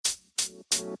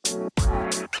Hi,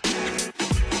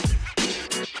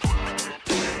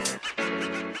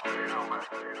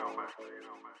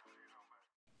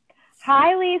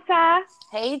 Lisa.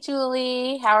 Hey,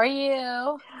 Julie, how are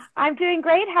you? I'm doing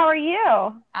great. How are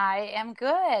you? I am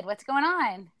good. What's going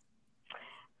on?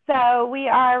 So, we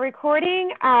are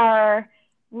recording our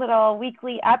little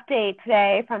weekly update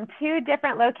today from two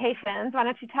different locations. Why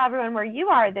don't you tell everyone where you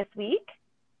are this week?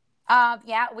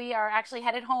 Yeah, we are actually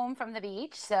headed home from the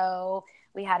beach. So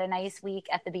we had a nice week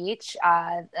at the beach,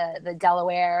 the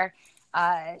Delaware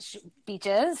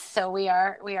beaches. So we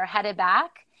are headed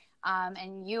back.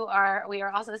 And we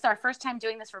are also, this is our first time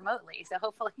doing this remotely. So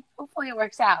hopefully it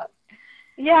works out.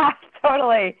 Yeah,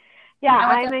 totally.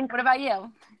 Yeah, And what about you?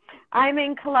 I'm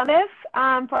in Columbus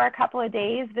for a couple of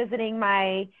days visiting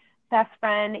my best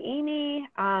friend Amy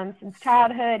since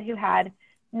childhood who had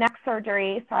neck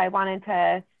surgery. So I wanted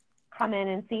to come in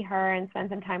and see her and spend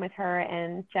some time with her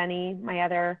and Jenny, my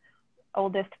other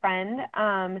oldest friend.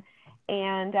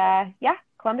 Yeah,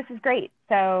 Columbus is great.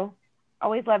 So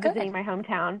always love visiting Good. my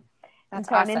hometown. And That's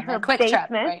so I'm in awesome. A her quick trip,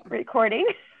 basement right? recording.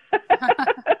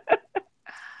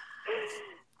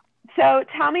 So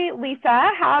tell me,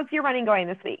 Lisa, how's your running going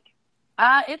this week?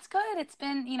 It's good. It's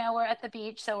been, we're at the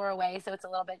beach, so we're away, so it's a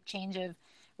little bit change of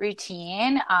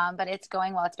routine. But it's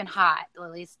going well. It's been hot,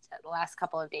 at least the last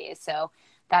couple of days. So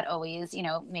that always,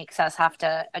 makes us have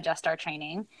to adjust our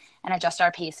training and adjust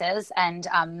our paces. And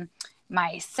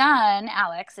my son,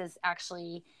 Alex,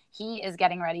 he is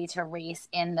getting ready to race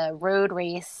in the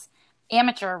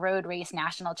amateur road race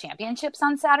national championships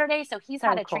on Saturday. So he's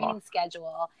had So a cool. training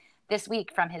schedule this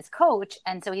week from his coach,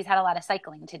 and so he's had a lot of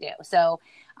cycling to do. So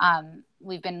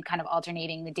we've been kind of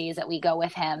alternating the days that we go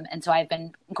with him, and so I've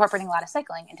been incorporating a lot of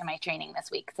cycling into my training this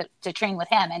week to train with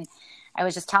him. And I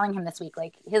was just telling him this week,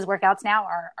 like, his workouts now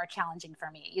are challenging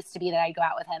for me. It used to be that I'd go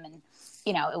out with him and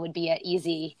it would be an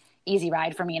easy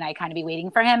ride for me, and I'd kind of be waiting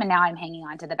for him, and now I'm hanging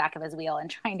on to the back of his wheel and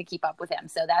trying to keep up with him.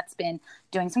 So that's been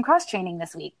doing some cross training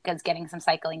this week, because getting some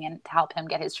cycling in to help him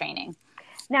get his training.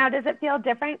 Now, does it feel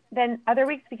different than other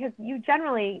weeks? Because you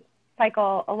generally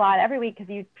cycle a lot every week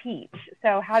because you teach.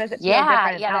 So how does it feel Yeah,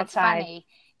 different yeah, that's outside? funny.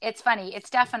 It's funny. It's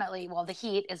definitely, well, the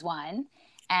heat is one.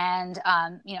 And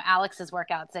Alex's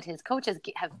workouts that his coach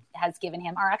has given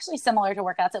him are actually similar to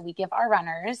workouts that we give our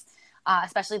runners,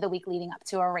 especially the week leading up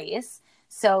to a race.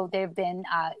 So they've been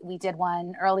we did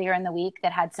one earlier in the week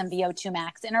that had some VO2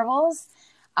 max intervals.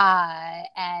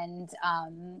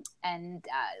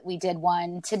 We did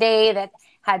one today that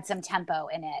had some tempo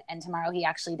in it. And tomorrow he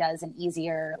actually does an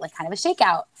easier, like, kind of a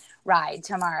shakeout ride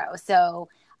tomorrow. So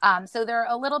they're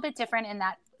a little bit different in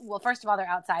that. Well, first of all, they're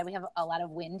outside. We have a lot of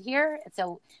wind here.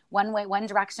 So one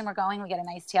direction we're going, we get a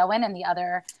nice tailwind, and the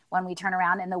other, when we turn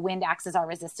around, and the wind acts as our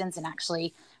resistance and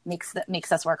actually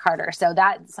makes us work harder. So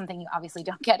that's something you obviously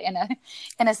don't get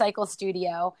in a cycle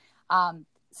studio.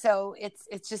 So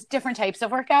it's just different types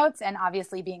of workouts, and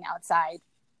obviously being outside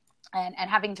and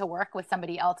having to work with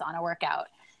somebody else on a workout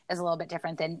is a little bit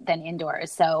different than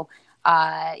indoors. So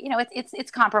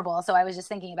it's comparable. So I was just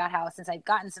thinking about how, since I've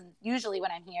gotten some, usually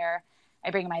when I'm here, I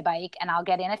bring my bike and I'll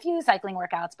get in a few cycling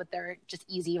workouts, but they're just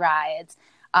easy rides.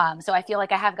 So I feel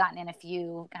like I have gotten in a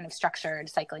few kind of structured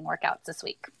cycling workouts this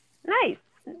week. Nice.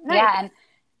 Nice. Yeah.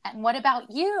 And what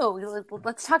about you?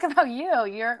 Let's talk about you.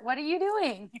 What are you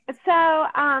doing? So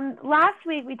last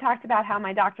week we talked about how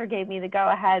my doctor gave me the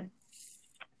go-ahead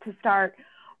to start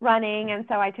running. And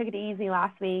so I took it easy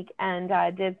last week and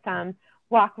did some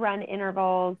walk-run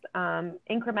intervals,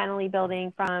 incrementally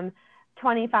building from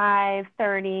 25,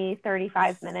 30,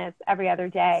 35 minutes every other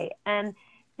day. And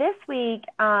this week,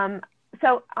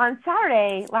 so on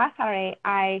last Saturday,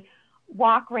 I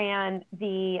ran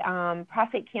the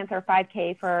prostate cancer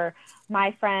 5K for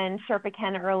my friend Sherpa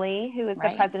Ken Early, who is the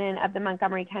Right. president of the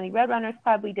Montgomery County Roadrunners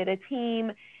Club. We did a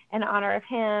team in honor of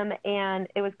him, and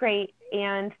it was great.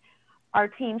 And our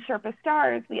team Sherpa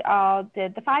Stars, we all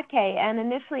did the 5K. And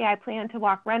initially I planned to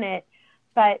run it,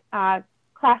 but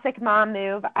classic mom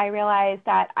move, I realized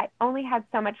that I only had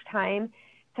so much time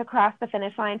to cross the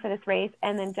finish line for this race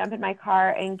and then jump in my car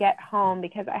and get home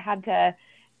because I had to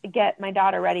get my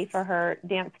daughter ready for her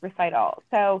dance recital.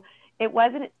 So it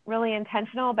wasn't really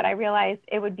intentional, but I realized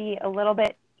it would be a little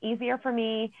bit easier for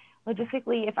me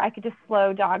logistically if I could just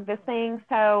slow jog this thing.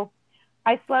 So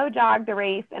I slow jogged the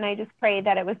race, and I just prayed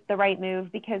that it was the right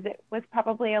move because it was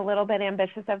probably a little bit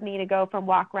ambitious of me to go from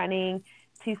walk running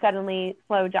to suddenly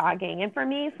slow jogging. And for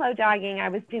me, slow jogging, I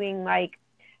was doing like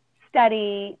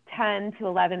steady 10 to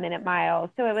 11-minute miles.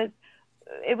 So it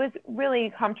was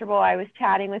really comfortable. I was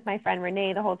chatting with my friend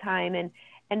Renee the whole time and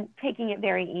taking it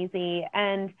very easy.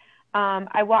 And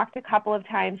I walked a couple of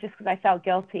times just because I felt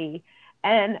guilty.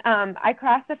 And I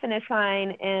crossed the finish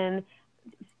line in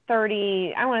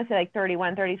 30, I want to say like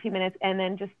 31, 32 minutes, and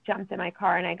then just jumped in my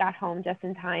car and I got home just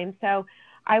in time. So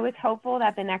I was hopeful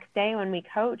that the next day when we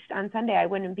coached on Sunday, I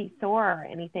wouldn't be sore or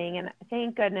anything. And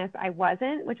thank goodness I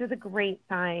wasn't, which was a great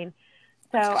sign.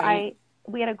 So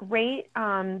we had a great,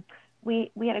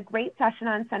 we had a great session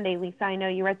on Sunday, Lisa. I know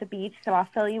you were at the beach, so I'll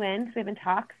fill you in because we haven't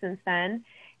talked since then.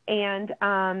 And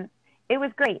it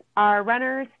was great. Our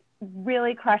runners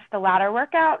really crushed the ladder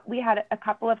workout. We had a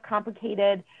couple of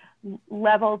complicated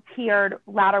level tiered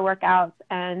ladder workouts,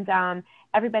 and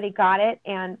everybody got it.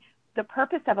 And the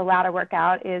purpose of a ladder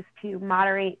workout is to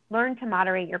learn to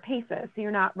moderate your paces. So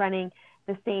you're not running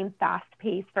the same fast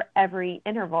pace for every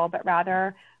interval, but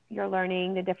rather you're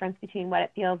learning the difference between what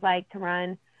it feels like to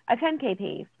run a 10K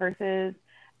pace versus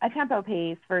a tempo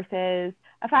pace versus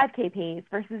a 5K pace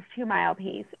versus 2-mile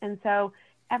pace. And so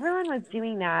everyone was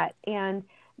doing that. And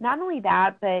not only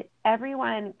that, but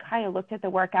everyone kind of looked at the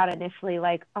workout initially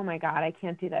like, oh my God, I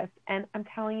can't do this. And I'm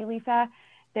telling you, Lisa,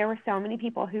 there were so many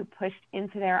people who pushed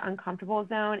into their uncomfortable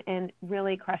zone and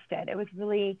really crushed it. It was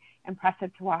really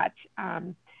impressive to watch,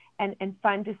 and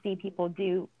fun to see people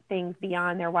do things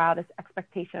beyond their wildest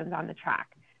expectations on the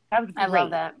track. That was great.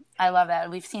 I love that.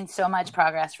 We've seen so much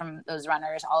progress from those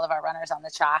runners, all of our runners on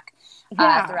the track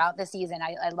throughout the season.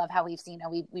 I love how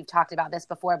we've talked about this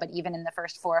before, but even in the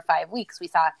first 4 or 5 weeks, we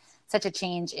saw such a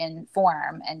change in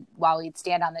form. And while we'd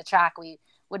stand on the track, we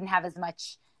wouldn't have as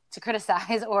much to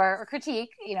criticize or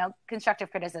critique, constructive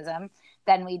criticism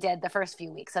than we did the first few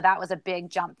weeks. So that was a big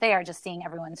jump there, just seeing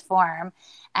everyone's form.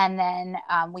 And then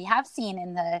we have seen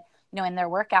in their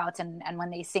workouts and when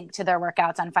they sync to their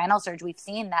workouts on Final Surge, we've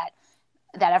seen that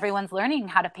everyone's learning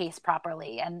how to pace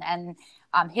properly and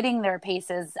hitting their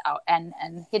paces out and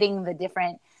hitting the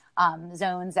different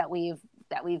zones that we've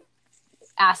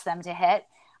asked them to hit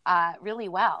really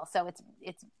well. So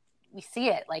we see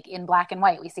it like in black and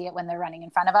white. We see it when they're running in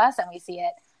front of us, and we see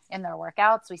it in their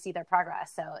workouts. We see their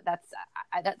progress. So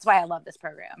that's why I love this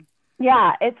program.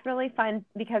 Yeah, it's really fun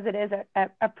because it is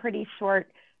a pretty short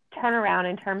turnaround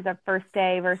in terms of first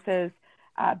day versus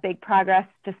big progress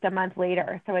just a month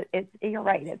later. So you're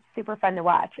right. It's super fun to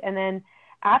watch. And then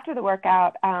after the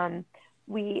workout,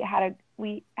 we had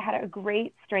a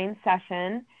great strength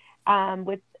session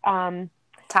with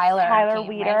Tyler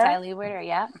Weeder. Right? Tyler Weeder,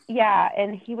 yeah. Yeah,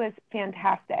 and he was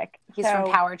fantastic. He's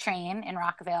from Power Train in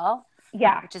Rockville.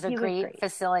 Yeah. Which is a great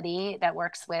facility that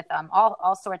works with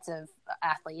all sorts of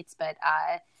athletes, but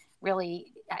really,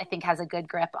 I think, has a good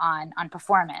grip on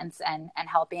performance and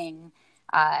helping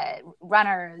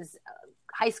runners,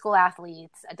 high school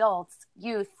athletes, adults,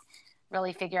 youth,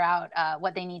 really figure out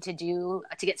what they need to do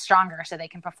to get stronger so they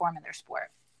can perform in their sport.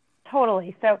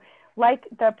 Totally. So like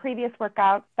the previous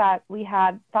workouts that we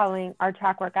had following our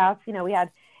track workouts, we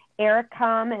had Eric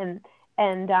come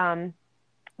and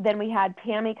then we had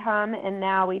Tammy come, and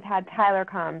now we've had Tyler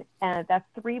come. And that's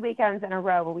 3 weekends in a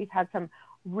row where we've had some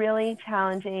really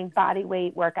challenging body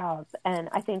weight workouts, and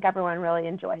I think everyone really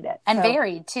enjoyed it. And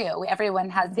varied too. Everyone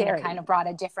has kind of brought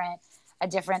a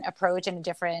different approach and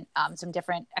some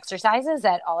different exercises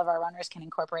that all of our runners can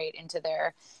incorporate into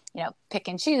their, pick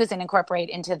and choose and incorporate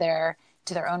into their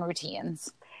own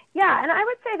routines. Yeah, and I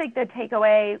would say like the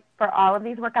takeaway for all of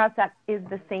these workouts that is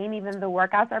the same, even the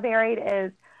workouts are varied,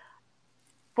 is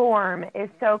form is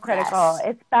so critical. Yes.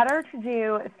 It's better to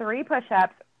do 3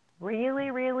 push-ups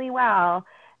really, really well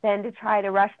than to try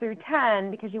to rush through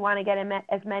 10 because you want to get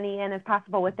as many in as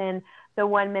possible within the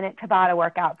 1-minute Tabata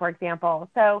workout, for example.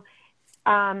 So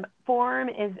form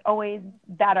is always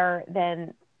better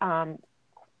than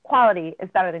quality is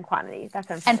better than quantity. That's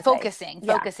what I'm trying to say.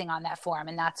 Focusing on that form.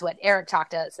 And that's what Eric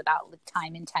talked to us about with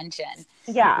time intention.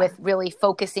 Yeah. With really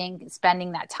focusing,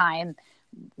 spending that time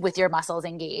with your muscles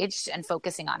engaged and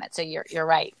focusing on it. So you're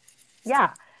right.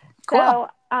 Yeah. Cool.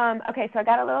 So, okay, so I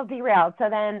got a little derailed. So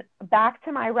then back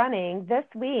to my running this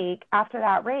week after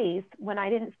that race, when I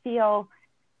didn't feel,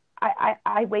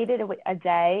 I waited a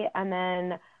day, and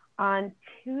then on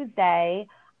Tuesday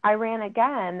I ran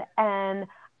again, and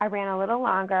I ran a little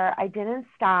longer. I didn't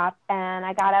stop, and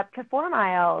I got up to 4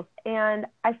 miles, and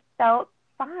I felt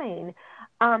fine.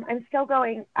 I'm still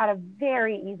going at a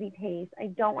very easy pace. I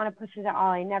don't want to push it at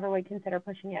all. I never would consider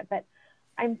pushing it, but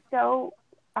I'm so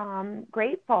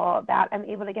grateful that I'm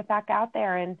able to get back out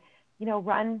there and,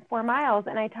 run 4 miles.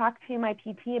 And I talked to my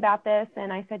PT about this,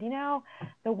 and I said,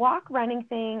 the walk running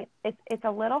thing, it's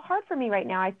a little hard for me right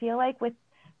now. I feel like with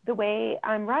the way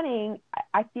I'm running,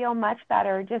 I feel much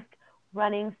better just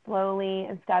running slowly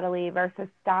and steadily versus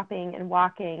stopping and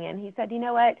walking. And he said, you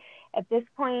know what, at this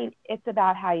point, it's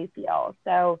about how you feel.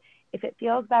 So if it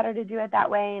feels better to do it that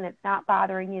way and it's not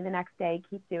bothering you the next day,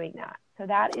 keep doing that. So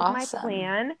that is my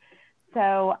plan.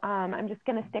 So I'm just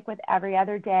going to stick with every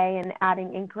other day and adding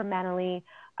incrementally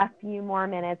a few more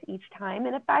minutes each time.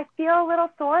 And if I feel a little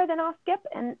sore, then I'll skip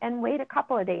and wait a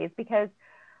couple of days, because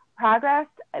progress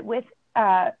with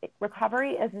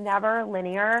recovery is never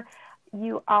linear.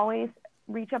 You always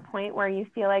reach a point where you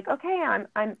feel like, okay,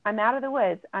 I'm out of the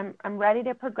woods. I'm ready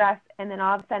to progress. And then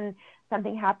all of a sudden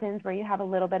something happens where you have a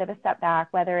little bit of a setback,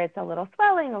 whether it's a little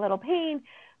swelling, a little pain.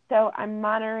 So I'm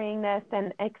monitoring this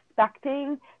and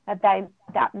expecting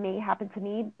that may happen to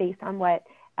me based on what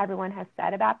everyone has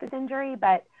said about this injury,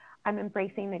 but I'm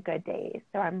embracing the good days.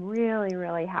 So I'm really,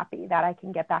 really happy that I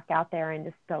can get back out there and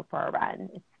just go for a run.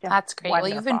 It's just That's great. wonderful.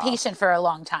 Well, you've been patient for a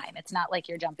long time. It's not like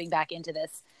you're jumping back into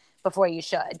this before you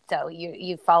should. So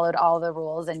you've followed all the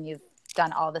rules and you've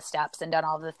done all the steps and done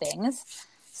all the things.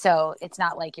 So it's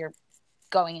not like you're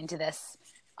going into this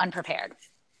unprepared.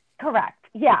 Correct.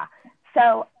 Yeah.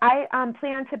 So I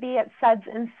plan to be at Suds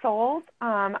and Souls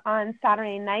on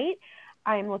Saturday night.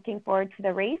 I'm looking forward to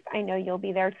the race. I know you'll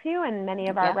be there too, and many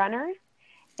of our runners.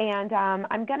 And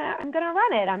I'm gonna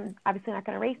run it. I'm obviously not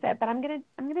gonna race it, but I'm gonna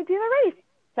do the race.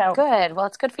 So good. Well,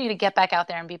 it's good for you to get back out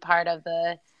there and be part of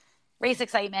the race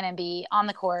excitement and be on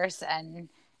the course and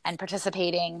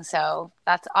participating. So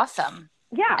that's awesome.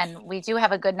 Yeah. And we do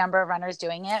have a good number of runners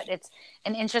doing it. It's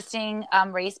an interesting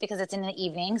race because it's in the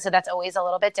evening. So that's always a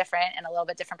little bit different and a little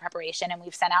bit different preparation. And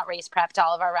we've sent out race prep to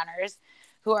all of our runners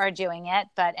who are doing it.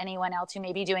 But anyone else who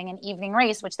may be doing an evening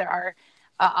race, which there are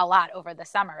a lot over the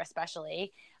summer,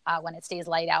 especially when it stays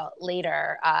light out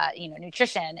later,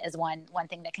 nutrition is one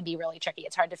thing that can be really tricky.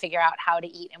 It's hard to figure out how to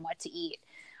eat and what to eat.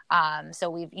 So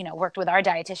we've, worked with our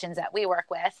dietitians that we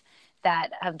work with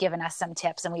that have given us some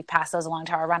tips, and we've passed those along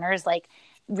to our runners. Like,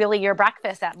 really, your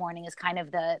breakfast that morning is kind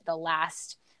of the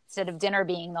last, instead of dinner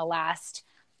being the last,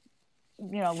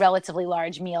 relatively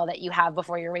large meal that you have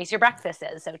before your race, your breakfast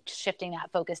is. So shifting that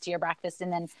focus to your breakfast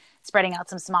and then spreading out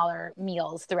some smaller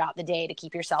meals throughout the day to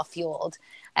keep yourself fueled.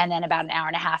 And then about an hour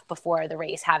and a half before the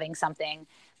race, having something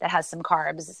that has some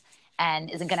carbs and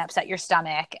isn't going to upset your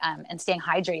stomach, and staying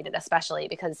hydrated, especially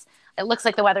because it looks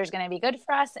like the weather is going to be good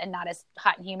for us and not as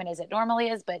hot and humid as it normally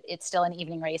is, but it's still an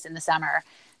evening race in the summer.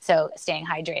 So staying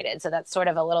hydrated. So that's sort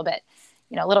of a little bit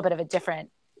of a different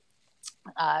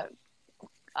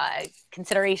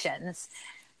considerations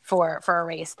for a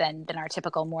race than our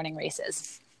typical morning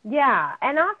races. Yeah.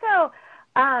 And also,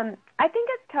 I think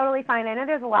it's totally fine. I know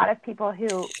there's a lot of people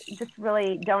who just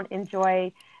really don't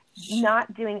enjoy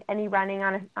not doing any running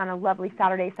on a lovely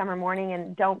Saturday summer morning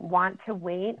and don't want to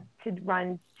wait to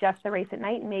run just the race at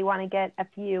night and may want to get a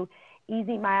few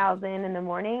easy miles in the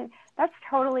morning. That's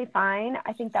totally fine.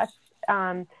 I think that's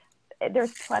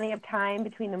there's plenty of time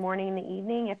between the morning and the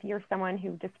evening if you're someone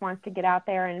who just wants to get out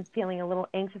there and feeling a little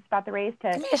anxious about the race, to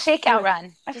a shakeout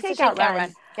run. A shakeout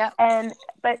run. Yep.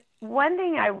 But one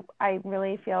thing I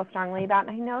really feel strongly about,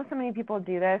 and I know so many people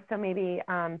do this, so maybe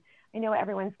I know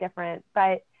everyone's different,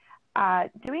 but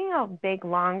doing a big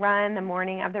long run the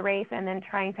morning of the race and then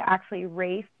trying to actually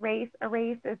race a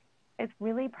race is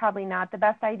really probably not the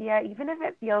best idea. Even if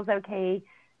it feels okay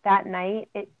that night,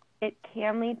 it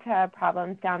can lead to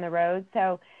problems down the road.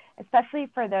 So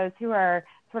especially for those who are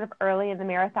sort of early in the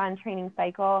marathon training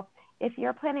cycle, if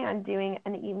you're planning on doing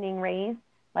an evening race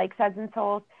like Suds and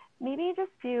Souls, maybe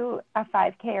just do a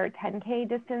 5K or 10K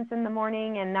distance in the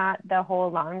morning and not the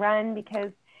whole long run,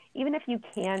 because even if you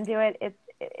can do it,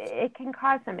 it can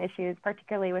cause some issues,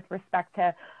 particularly with respect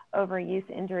to overuse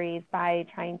injuries by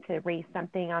trying to race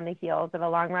something on the heels of a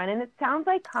long run. And it sounds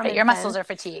like common sense. Your muscles are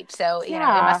fatigued. So, your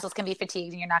muscles can be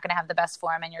fatigued and you're not going to have the best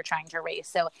form and you're trying to race.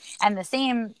 So, and the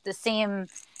same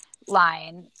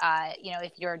line,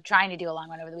 if you're trying to do a long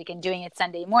run over the weekend, doing it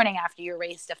Sunday morning after you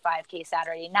raced a 5K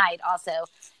Saturday night, also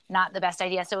not the best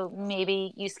idea. So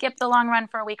maybe you skip the long run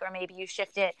for a week, or maybe you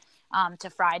shift it to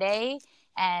Friday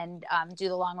and do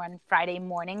the long run Friday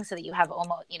morning so that you have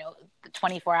almost,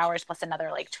 24 hours plus another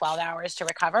 12 hours to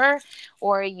recover,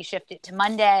 or you shift it to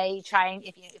Monday, trying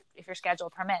if your schedule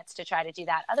permits to try to do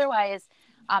that. Otherwise,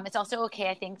 it's also okay,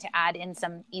 I think, to add in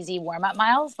some easy warm-up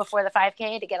miles before the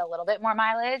 5K to get a little bit more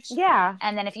mileage. Yeah.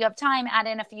 And then if you have time, add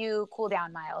in a few cool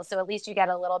down miles. So at least you get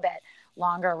a little bit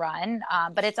longer run.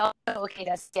 But it's also okay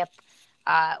to skip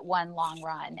one long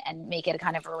run and make it a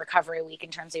kind of a recovery week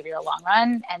in terms of your long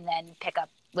run, and then pick up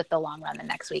with the long run the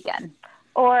next weekend.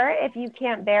 Or if you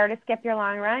can't bear to skip your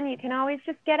long run, you can always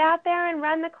just get out there and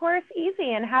run the course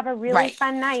easy and have a really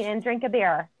fun night and drink a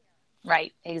beer.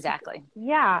 Right, exactly.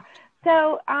 Yeah.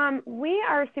 So we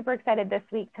are super excited this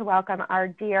week to welcome our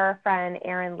dear friend,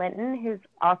 Erin Linton, who's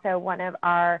also one of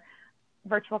our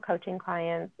virtual coaching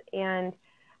clients. And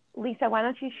Lisa, why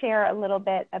don't you share a little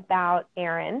bit about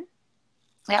Erin?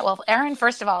 Yeah, well, Erin,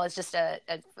 first of all, is just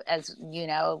as you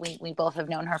know, we both have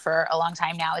known her for a long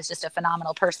time now, is just a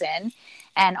phenomenal person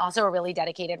and also a really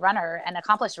dedicated runner, an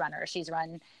accomplished runner. She's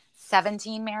run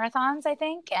 17 marathons, I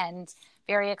think, and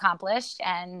very accomplished,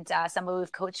 and somebody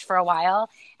we've coached for a while.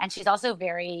 And she's also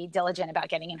very diligent about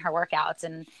getting in her workouts.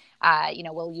 And,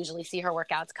 we'll usually see her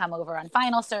workouts come over on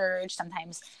Final Surge.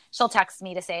 Sometimes she'll text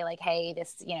me to say like, hey,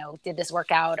 this, did this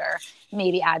workout, or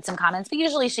maybe add some comments. But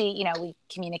usually we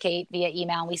communicate via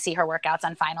email, and we see her workouts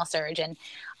on Final Surge. And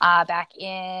back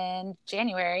in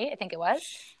January, I think it was,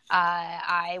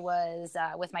 I was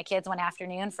with my kids one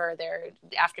afternoon for their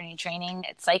afternoon training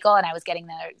at Cycle, and I was getting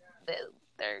my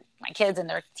kids and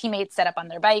their teammates set up on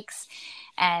their bikes,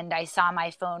 and I saw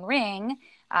my phone ring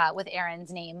with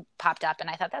Erin's name popped up, and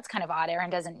I thought, that's kind of odd. Erin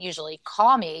doesn't usually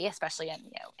call me, especially on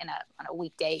a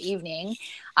weekday evening,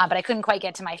 but I couldn't quite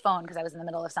get to my phone because I was in the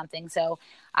middle of something. So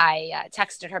I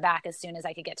texted her back as soon as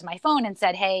I could get to my phone and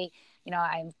said, hey,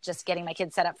 I'm just getting my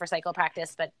kids set up for cycle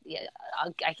practice, but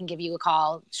I can give you a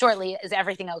call shortly. Is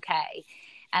everything okay?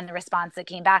 And the response that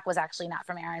came back was actually not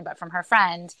from Erin, but from her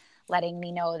friend, letting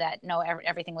me know that no,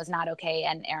 everything was not okay.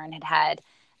 And Erin had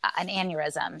an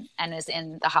aneurysm and is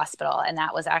in the hospital. And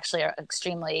that was actually an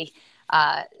extremely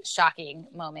shocking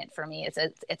moment for me.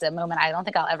 It's a moment I don't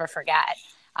think I'll ever forget.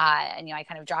 And I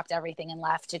kind of dropped everything and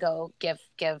left to go give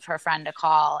her friend a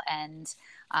call. And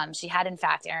she had, in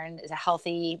fact, Erin is a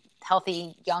healthy,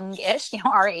 youngish,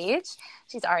 our age.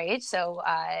 She's our age. So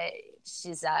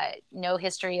she's no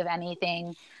history of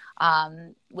anything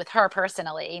with her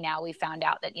personally. Now we found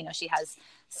out that, she has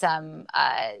some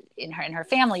in her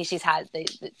family. She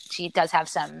does have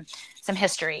some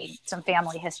history, some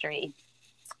family history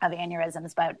of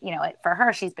aneurysms. But, for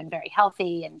her, she's been very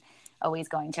healthy and always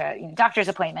going to doctor's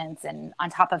appointments and on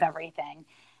top of everything.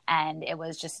 And it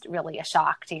was just really a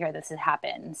shock to hear this had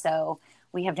happened. So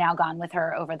we have now gone with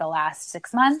her over the last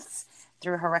 6 months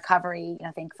through her recovery.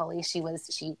 Thankfully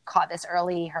she caught this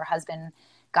early. Her husband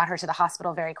got her to the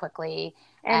hospital very quickly.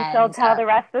 And she'll tell the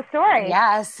rest of the story.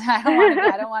 Yes. I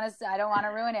don't want to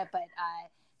ruin it, but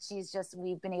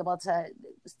we've been able to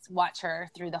watch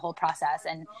her through the whole process.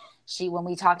 And when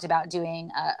we talked about doing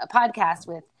a podcast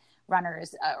with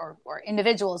runners or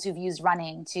individuals who've used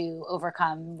running to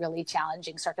overcome really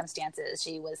challenging circumstances,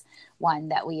 she was one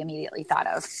that we immediately thought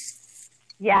of.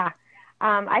 Yeah.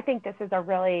 I think this is a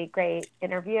really great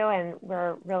interview, and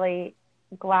we're really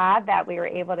glad that we were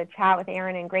able to chat with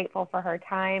Erin and grateful for her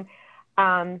time.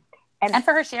 And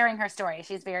for her sharing her story.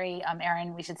 She's very,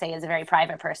 Erin, we should say, is a very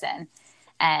private person.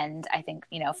 And I think,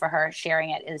 for her, sharing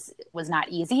it was not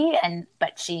easy.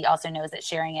 But she also knows that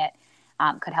sharing it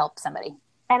could help somebody.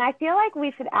 And I feel like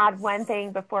we should add one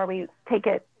thing before we take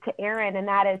it to Erin, and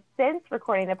that is, since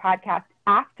recording the podcast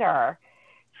after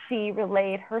she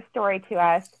relayed her story to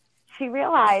us, she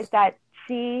realized that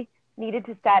she needed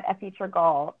to set a future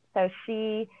goal. So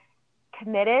she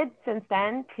committed since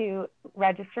then to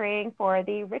registering for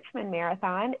the Richmond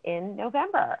Marathon in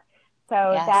November.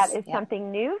 So yes, that is something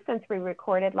new since we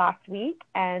recorded last week.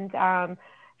 And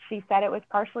she said it was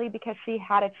partially because she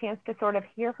had a chance to sort of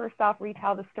hear herself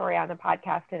retell the story on the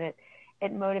podcast, and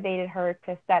it motivated her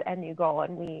to set a new goal.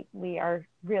 And we are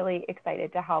really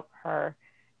excited to help her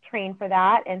train for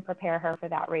that and prepare her for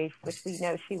that race, which we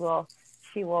know she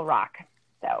will rock.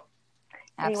 So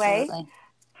anyway, absolutely.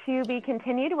 To be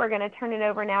continued, we're going to turn it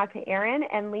over now to Erin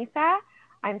and Lisa.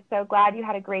 I'm so glad you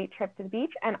had a great trip to the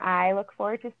beach, and I look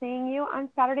forward to seeing you on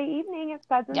Saturday evening at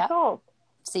Suds and Souls.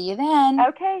 See you then.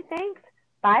 Okay, thanks.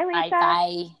 Bye, Lisa.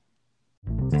 Bye.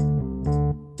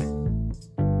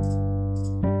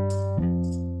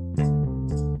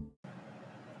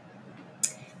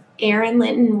 Erin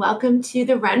Linton, welcome to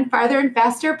the Run Farther and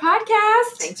Faster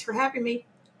podcast. Thanks for having me.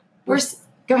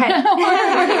 Go ahead.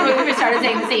 We started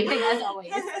saying the same thing as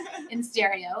always in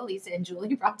stereo. Lisa and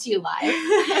Julie brought to you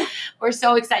live. We're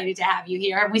so excited to have you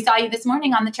here. We saw you this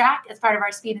morning on the track as part of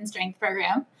our speed and strength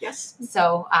program. Yes.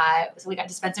 So we got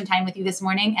to spend some time with you this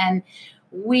morning, and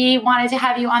we wanted to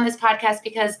have you on this podcast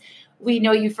because we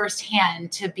know you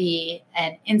firsthand to be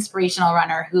an inspirational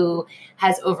runner who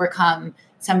has overcome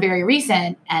some very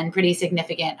recent and pretty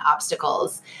significant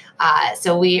obstacles.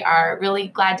 So we are really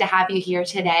glad to have you here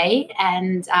today,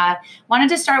 and wanted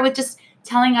to start with just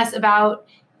telling us about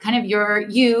kind of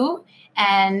you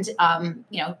and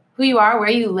who you are,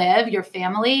 where you live, your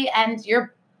family, and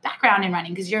your background in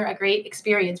running, because you're a very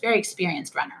experienced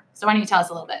runner. So why don't you tell us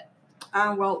a little bit?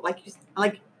 Well, like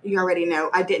you already know,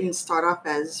 I didn't start off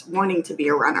as wanting to be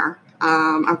a runner.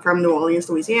 I'm from New Orleans,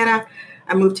 Louisiana.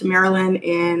 I moved to Maryland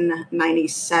in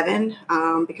 97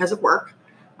 because of work.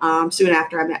 Soon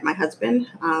after I met my husband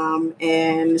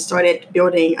and started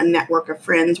building a network of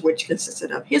friends, which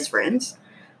consisted of his friends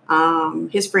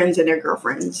and their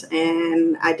girlfriends.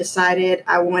 And I decided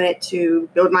I wanted to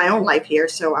build my own life here.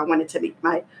 So I wanted to meet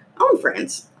my own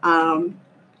friends.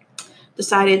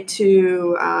 Decided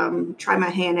to try my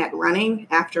hand at running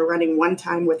after running one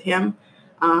time with him.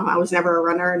 I was never a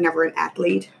runner, never an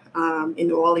athlete. In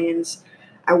New Orleans,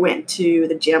 I went to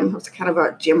the gym. I was kind of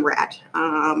a gym rat.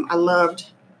 I'm not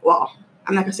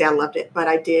gonna say I loved it, but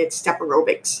I did step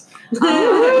aerobics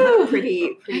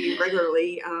pretty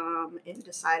regularly, and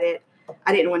decided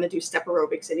I didn't want to do step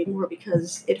aerobics anymore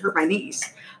because it hurt my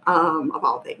knees, of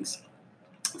all things.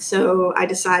 So I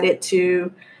decided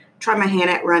to try my hand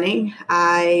at running.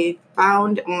 I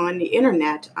found on the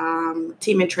internet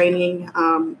Team in Training,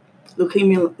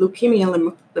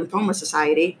 Leukemia Lymphoma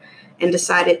Society, and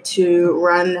decided to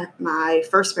run my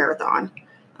first marathon,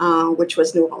 which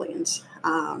was New Orleans,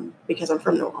 because I'm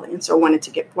from New Orleans. So I wanted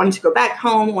to go back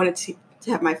home, wanted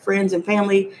to have my friends and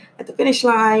family at the finish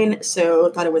line.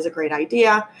 So thought it was a great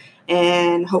idea,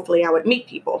 and hopefully I would meet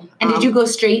people. And did you go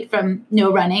straight from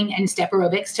no running and step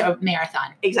aerobics to a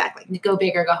marathon? Exactly. Go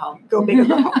big or go home. Go big or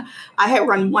go home. I had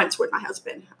run once with my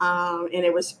husband, and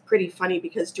it was pretty funny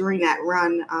because during that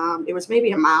run, it was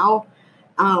maybe a mile.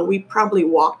 We probably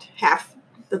walked half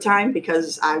the time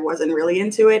because I wasn't really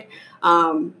into it.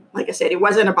 Like I said, it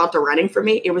wasn't about the running for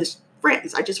me. It was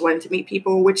friends. I just wanted to meet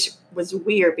people, which was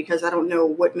weird because I don't know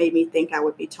what made me think I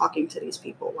would be talking to these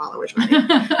people while I was running,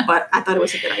 but I thought it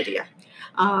was a good idea.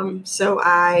 So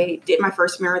I did my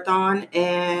first marathon,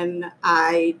 and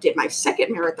I did my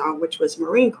second marathon, which was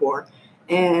Marine Corps,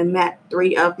 and met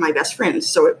 3 of my best friends.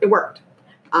 So it worked.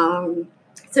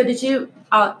 So did you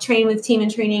train with Team in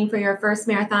Training for your first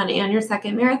marathon and your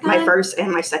second marathon? My first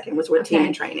and my second was with Team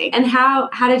in Training. And how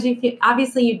did you feel?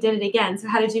 Obviously, you did it again. So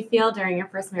how did you feel during your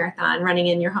first marathon running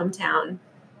in your hometown?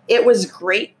 It was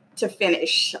great to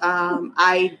finish.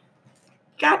 I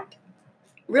got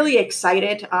really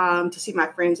excited to see my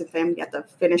friends and family at the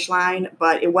finish line,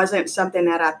 but it wasn't something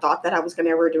that I thought that I was going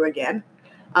to ever do again.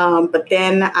 But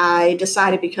then I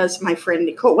decided, because my friend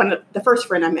Nicole, the first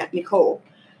friend I met, Nicole,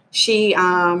 she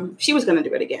was going to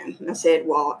do it again. And I said,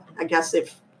 well, I guess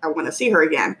if I want to see her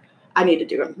again, I need to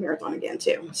do a marathon again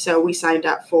too. So we signed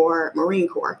up for Marine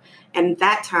Corps. And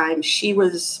that time she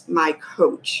was my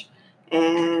coach.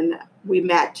 And we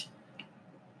met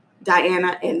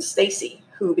Diana and Stacy,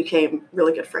 who became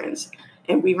really good friends.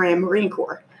 And we ran Marine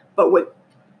Corps. But what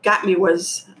got me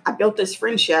was I built this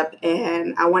friendship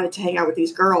and I wanted to hang out with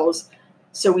these girls.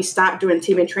 So we stopped doing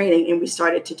Team in Training and we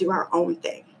started to do our own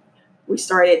thing. We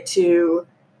started to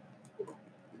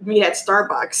meet at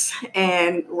Starbucks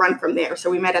and run from there. So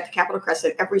we met at the Capitol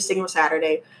Crescent every single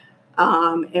Saturday.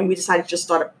 And we decided to just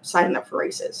start signing up for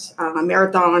races,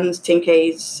 marathons,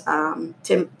 10Ks,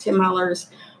 10 milers,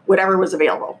 whatever was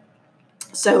available.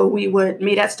 So we would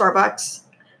meet at Starbucks.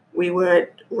 We would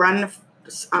run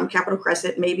Capitol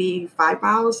Crescent, maybe 5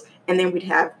 miles, and then we'd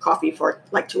have coffee for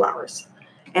like 2 hours.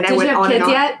 And did you have kids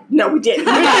yet? No, we didn't.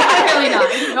 Really not.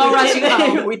 No rushing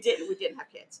home. We didn't have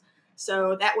kids.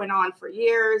 So that went on for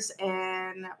years,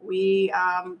 and we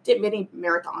did many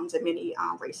marathons and many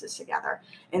races together.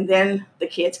 And then the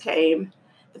kids came,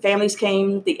 the families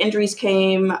came, the injuries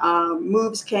came,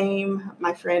 moves came.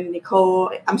 My friend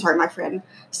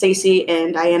Stacy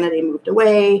and Diana, they moved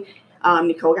away.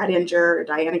 Nicole got injured,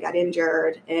 Diana got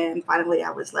injured, and finally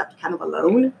I was left kind of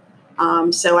alone.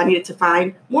 So I needed to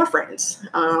find more friends.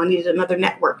 I needed another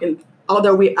network, and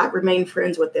although I remained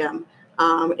friends with them,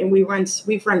 and we've run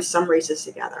some races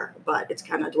together, but it's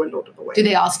kind of dwindled away. Do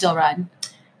they all still run?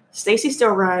 Stacy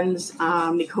still runs.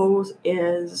 Nicole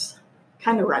is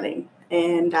kind of running,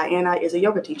 and Diana is a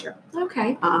yoga teacher.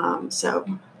 Okay. But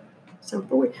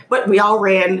we all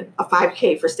ran a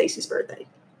 5K for Stacy's birthday,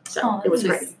 so it was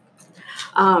great.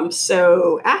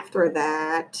 So after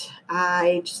that,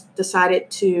 I just decided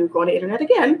to go on the internet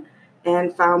again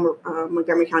and found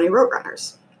Montgomery County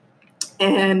Roadrunners.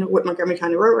 And with Montgomery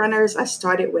County Roadrunners, I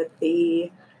started with the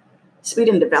Speed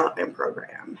and Development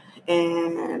Program.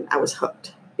 And I was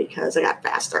hooked because I got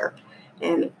faster.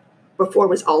 And before it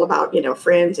was all about,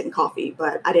 friends and coffee,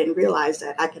 but I didn't realize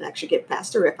that I could actually get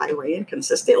faster if I ran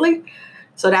consistently.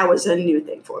 So that was a new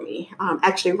thing for me,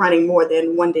 actually running more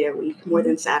than one day a week, more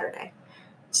than Saturday.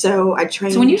 So I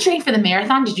trained. So when you trained for the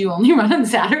marathon, did you only run on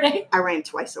Saturday? I ran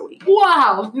twice a week.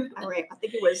 Wow. I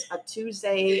think it was a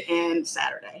Tuesday and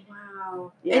Saturday.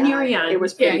 Wow. Yeah, And you were young. It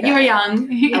was Yeah, pretty you were bad.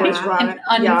 young. I was and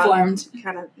uninformed.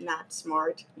 kind of not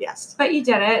smart. Yes, But you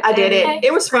did it. I did it. Okay.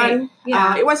 It was Great. fun.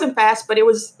 Yeah. It wasn't fast, but it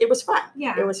was fun.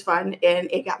 Yeah. It was fun, and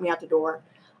it got me out the door.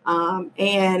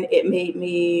 And it made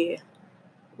me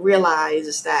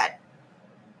realize that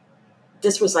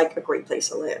this was like a great place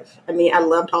to live. I mean, I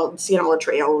loved seeing all the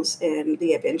trails and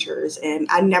the adventures, and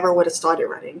I never would have started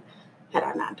running had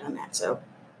I not done that. So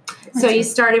you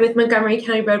started with Montgomery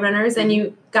County Roadrunners, and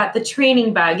you got the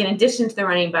training bug in addition to the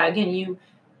running bug, and you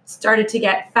started to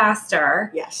get faster.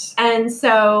 yes. And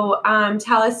so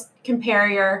tell us, compare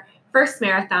your first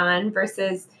marathon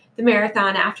versus the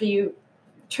marathon after you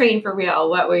trained for real.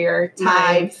 What were your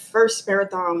My times? first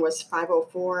marathon was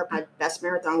 5:04. My best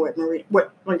marathon with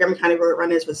Montgomery County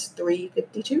Roadrunners was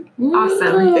 3:52, Awesome.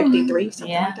 3:53, something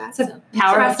Yeah. like that. So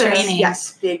power of Impressive. training.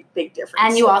 Yes, big difference.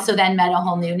 And you also then met a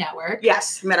whole new network.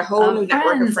 Yes, met a whole Of new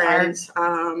network of friends.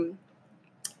 friends.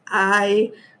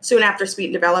 I soon after Speed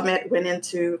and Development went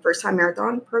into First Time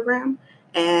Marathon program,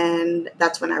 and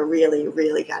that's when I really,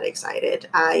 really got excited.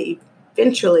 I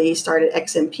eventually started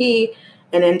XMP,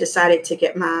 and then decided to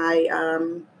get my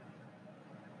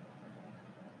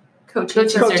Coaching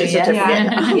coaching certificate.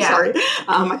 Yeah. I'm Yeah. sorry,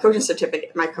 my coaching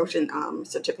certificate,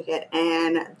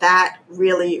 and that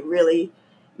really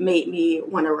made me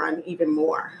want to run even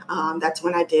more. That's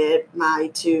when I did my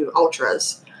 2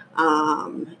 ultras,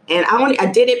 and I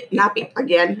did it not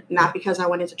because I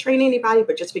wanted to train anybody,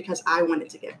 but just because I wanted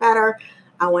to get better.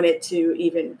 I wanted to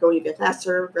go even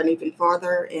faster, run even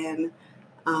farther, and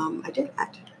I did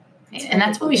that. And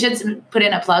that's what we should put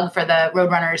in a plug for the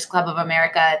Roadrunners Club of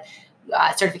America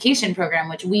certification program,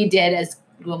 which we did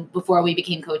before we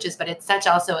became coaches. But it's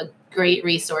also a great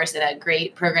resource and a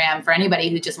great program for anybody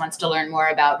who just wants to learn more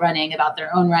about running, about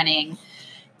their own running.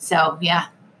 So, yeah.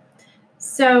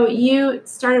 So you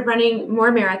started running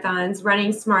more marathons,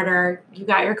 running smarter. You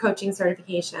got your coaching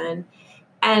certification.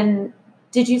 And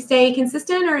did you stay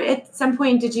consistent, or at some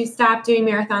point did you stop doing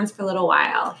marathons for a little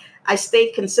while? I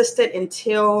stayed consistent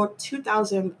until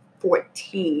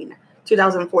 2014.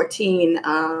 2014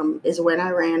 is when I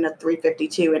ran a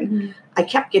 3:52, and I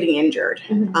kept getting injured.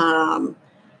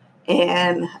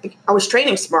 And I was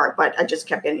training smart, but I just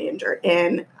kept getting injured.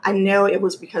 And I know it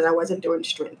was because I wasn't doing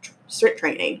strength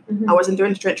training. I wasn't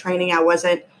doing strength training. I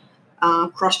wasn't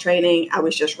cross training. I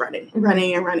was just running.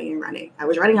 I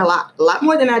was running a lot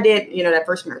more than I did, that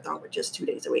first marathon, which is 2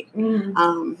 days a week.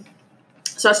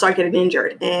 So I started getting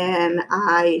injured, and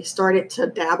I started to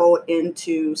dabble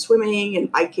into swimming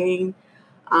and biking,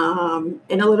 and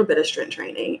a little bit of strength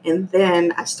training. And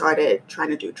then I started trying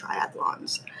to do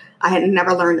triathlons. I had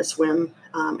never learned to swim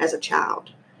as a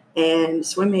child, and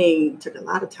swimming took a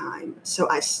lot of time. So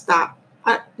I stopped,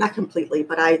 not completely,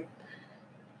 but I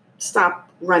stopped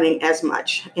running as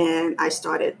much, and I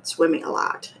started swimming a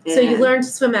lot. And so you learned to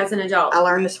swim as an adult? I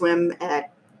learned to swim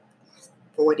at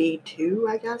 42,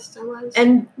 I guess I was.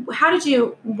 And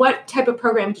what type of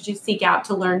program did you seek out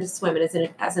to learn to swim as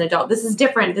an adult? This is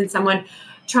different than someone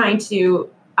trying to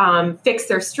fix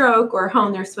their stroke or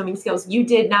hone their swimming skills. You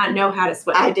did not know how to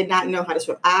swim. I did not know how to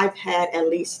swim. I've had at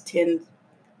least 10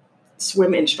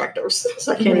 swim instructors,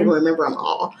 so I can't even remember them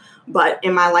all. But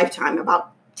in my lifetime,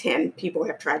 about 10 people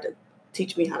have tried to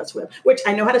teach me how to swim, which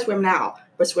I know how to swim now,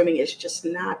 but swimming is just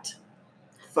not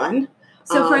fun.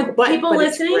 So for people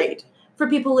listening, it's great. For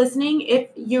people listening, if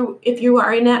you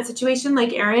are in that situation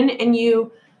like Erin and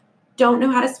you don't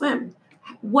know how to swim,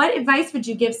 what advice would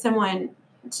you give someone?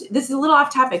 This is a little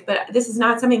off topic, but this is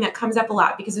not something that comes up a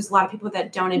lot because there's a lot of people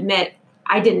that don't admit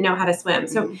I didn't know how to swim.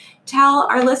 So tell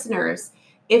our listeners,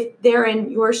 if they're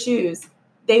in your shoes,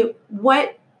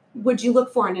 what would you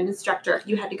look for in an instructor if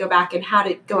you had to go back, and how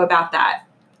to go about that?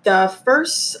 The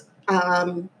first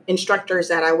instructors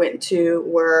that I went to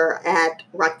were at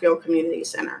Rockville Community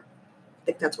Center. I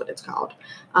think that's what it's called.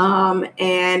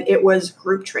 And it was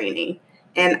group training.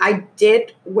 And I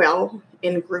did well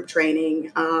in group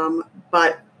training,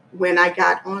 but when I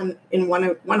got on in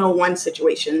one-on-one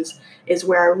situations is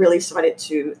where I really started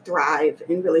to thrive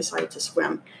and really started to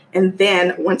swim. And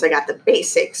then once I got the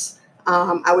basics,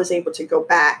 I was able to go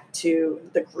back to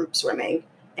the group swimming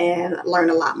and learn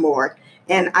a lot more.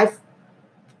 And I've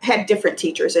had different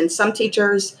teachers, and some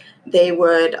teachers, they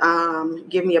would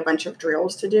give me a bunch of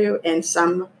drills to do, and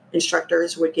some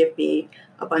instructors would give me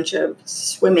a bunch of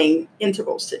swimming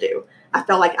intervals to do. I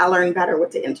felt like I learned better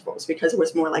with the intervals because it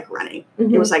was more like running.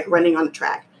 It was like running on the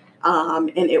track.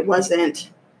 And it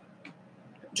wasn't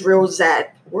drills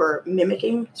that were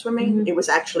mimicking swimming. It was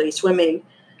actually swimming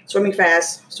swimming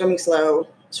fast, swimming slow,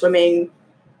 swimming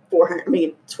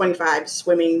 25,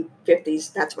 swimming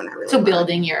 50s. That's when I really so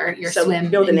building your swim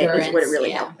building endurance. it is what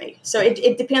really helped me. So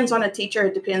it depends on a teacher.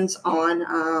 It depends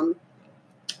on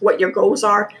what your goals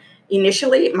are.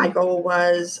 Initially, my goal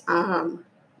was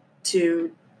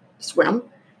to swim,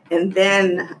 and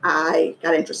then I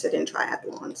got interested in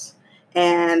triathlons,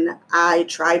 and I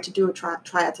tried to do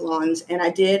triathlons, and I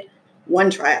did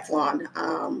one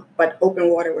triathlon, but open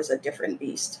water was a different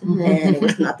beast, and it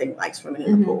was nothing like swimming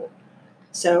in the pool.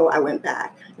 So I went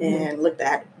back and looked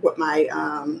at what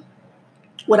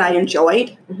what I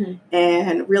enjoyed,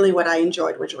 and really what I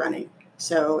enjoyed was running.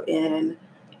 So in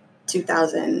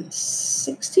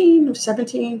 2016 or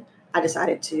 17, I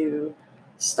decided to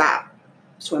stop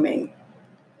swimming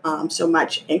so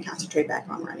much and concentrate back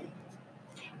on running.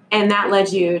 And that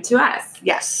led you to us.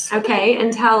 Yes. Okay,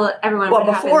 and tell everyone what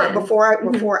happened then.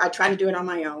 Before I tried to do it on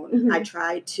my own, I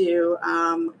tried to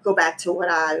go back to what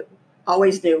I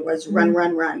always knew was run.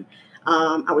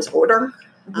 I was older.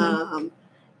 And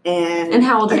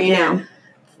how old are you now?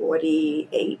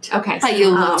 48. Okay. But you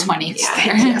look 20 there.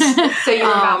 Yes. So you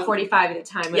were about 45 at the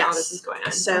time when all this was going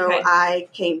on. So I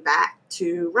came back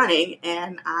to running,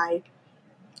 and I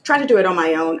tried to do it on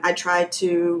my own. I tried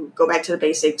to go back to the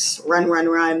basics, run,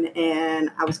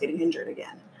 and I was getting injured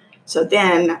again. So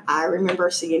then I remember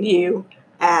seeing you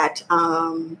at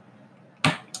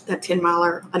that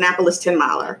 10-miler, Annapolis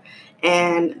 10-miler.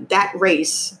 And that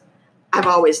race, I've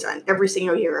always done every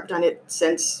single year. I've done it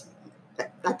since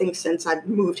I've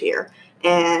moved here.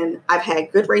 And I've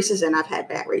had good races and I've had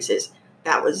bad races.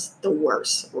 That was the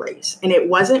worst race. And it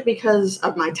wasn't because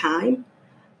of my time.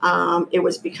 It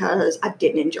was because I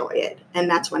didn't enjoy it. And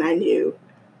that's when I knew,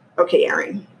 okay,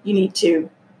 Erin, you need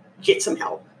to get some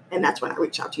help. And that's when I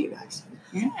reached out to you guys.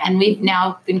 Yeah. And we've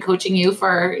now been coaching you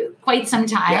for quite some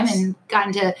time and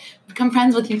gotten to become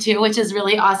friends with you too, which is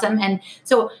really awesome. And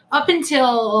so up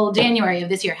until January of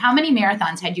this year, how many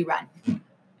marathons had you run?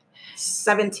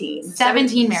 17 marathons.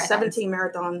 17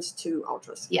 marathons, 2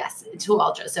 ultras. Yes, 2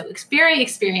 ultras. So very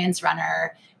experienced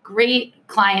runner, great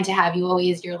client to have.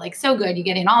 You're like so good. You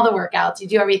get in all the workouts, you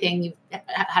do everything. You've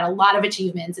had a lot of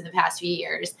achievements in the past few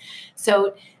years.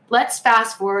 So let's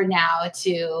fast forward now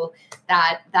to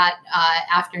that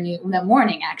afternoon, the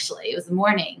morning, actually. It was the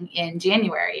morning in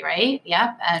January, right?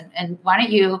 Yep. And why don't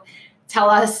you tell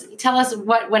us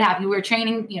what happened? We were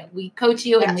training, we coach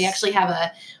you, and we actually have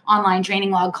a online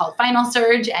training log called Final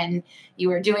Surge, and you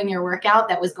were doing your workout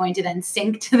that was going to then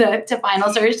sync to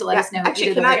Final Surge to let us know.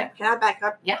 Actually, can I back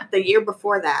up? Yeah. The year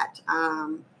before that,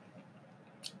 I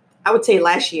would say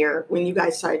last year when you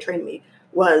guys started training me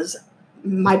was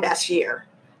my best year.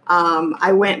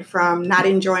 I went from not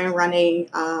enjoying running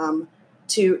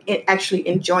to actually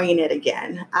enjoying it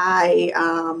again.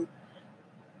 I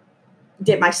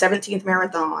did my 17th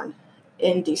marathon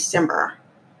in December,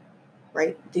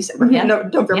 right?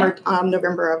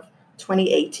 November of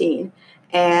 2018.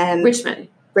 And Richmond.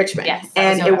 Yes,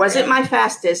 and it wasn't my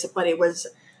fastest, but it was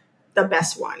the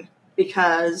best one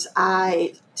because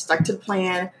I stuck to the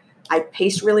plan. I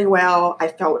paced really well. I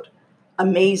felt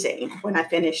amazing when I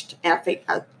finished. And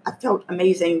I felt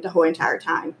amazing the whole entire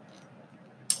time.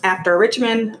 After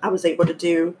Richmond, I was able to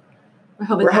do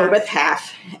Rehoboth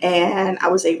half, and I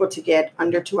was able to get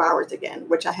under 2 hours again,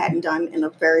 which I hadn't done in a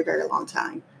very, very long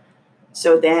time.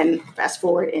 So then fast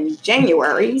forward in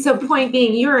January. So point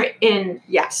being, you were in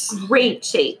great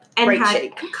shape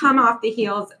and come off the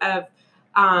heels of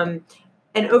an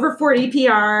over 40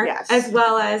 PR as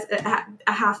well as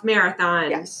a half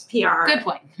marathon PR. Good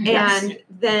point. And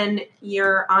then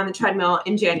you're on the treadmill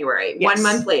in January, 1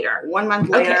 month later. 1 month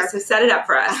later. Okay, so set it up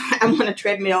for us. I'm on a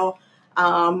treadmill.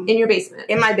 In your basement.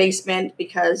 In my basement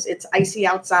because it's icy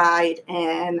outside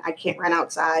and I can't run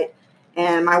outside.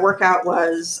 And my workout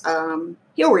was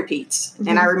heel repeats.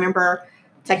 And I remember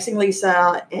texting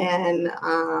Lisa and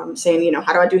saying,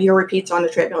 how do I do heel repeats on the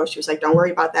treadmill? She was like, don't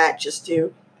worry about that. Just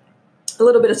do a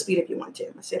little bit of speed if you want to.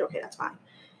 I said, okay, that's fine.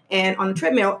 And on the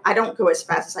treadmill, I don't go as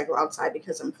fast as I go outside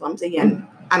because I'm clumsy and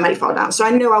I might fall down. So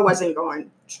I knew I wasn't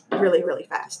going really, really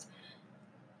fast.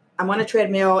 I'm on a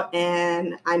treadmill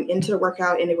and I'm into the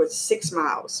workout, and it was 6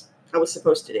 miles I was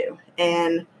supposed to do.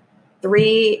 And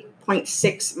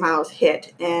 3.6 miles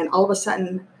hit, and all of a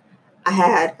sudden I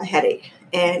had a headache.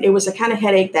 And it was the kind of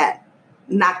headache that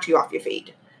knocked you off your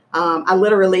feet. I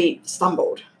literally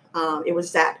stumbled. It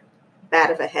was that bad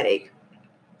of a headache.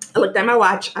 I looked at my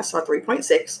watch. I saw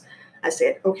 3.6. I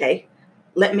said, okay,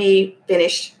 let me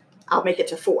finish. I'll make it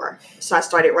to 4. So I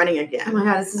started running again. Oh my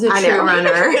God, this is a true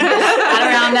runner. How to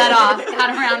round that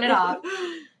off.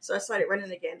 So I started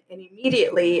running again, and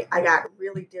immediately I got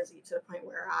really dizzy to the point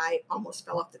where I almost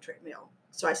fell off the treadmill.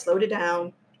 So I slowed it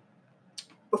down.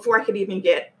 Before I could even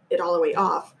get it all the way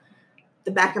off,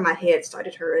 the back of my head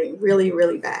started hurting really,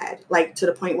 really bad, like to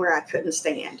the point where I couldn't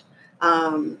stand.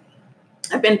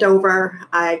 I bent over.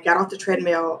 I got off the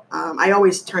treadmill. I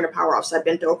always turn the power off, so I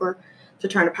bent over to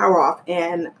turn the power off,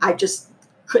 and I just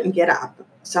couldn't get up.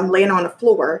 So I'm laying on the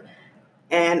floor,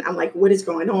 and I'm like, what is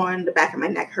going on? The back of my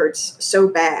neck hurts so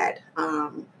bad.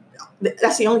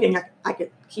 That's the only thing I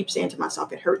could keep saying to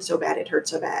myself. It hurts so bad. It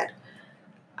hurts so bad.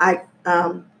 I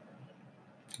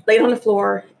laid on the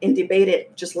floor and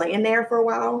debated just laying there for a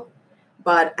while,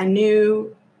 but I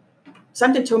knew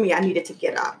something told me I needed to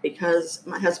get up because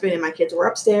my husband and my kids were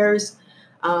upstairs.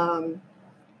 I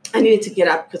needed to get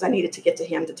up because I needed to get to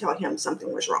him to tell him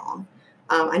something was wrong.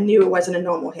 I knew it wasn't a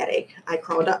normal headache. I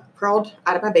crawled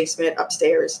out of my basement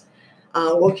upstairs,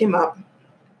 woke him up,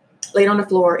 laid on the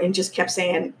floor, and just kept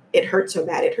saying, it hurts so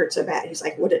bad. It hurts so bad. He's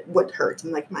like, what hurts?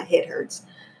 I'm like, my head hurts.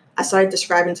 I started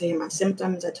describing to him my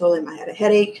symptoms. I told him I had a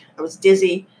headache. I was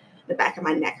dizzy. The back of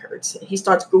my neck hurts. He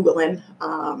starts Googling,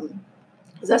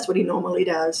 because that's what he normally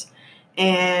does.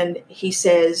 And he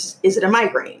says, is it a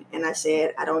migraine? And I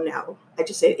said, I don't know. I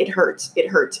just said, it hurts. It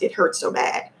hurts. It hurts so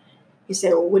bad. He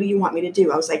said, well, what do you want me to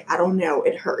do? I was like, I don't know.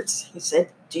 It hurts. He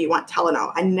said, do you want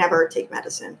Tylenol? I never take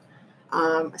medicine.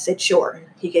 I said, sure.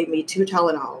 He gave me 2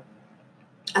 Tylenol.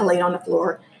 I laid on the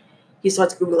floor. He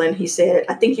starts Googling. He said,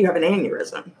 I think you have an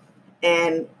aneurysm.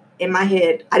 And in my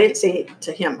head, I didn't say it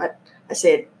to him, but I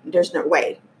said, there's no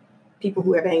way. People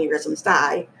who have aneurysms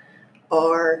die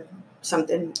or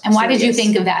something. And why did you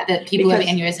think of that people who have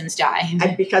aneurysms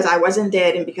die? Because I wasn't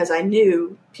dead, and because I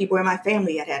knew people in my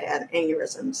family had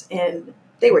aneurysms and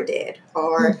they were dead,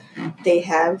 or they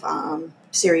have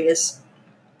serious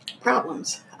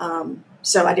problems.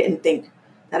 So I didn't think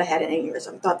that I had an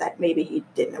aneurysm. I thought that maybe he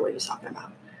didn't know what he was talking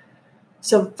about.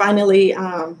 So finally,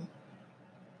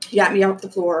 he got me off the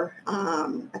floor.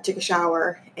 I took a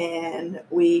shower, and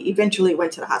we eventually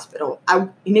went to the hospital.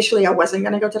 Initially, I wasn't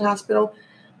going to go to the hospital.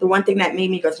 The one thing that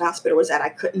made me go to the hospital was that I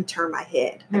couldn't turn my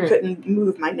head. I couldn't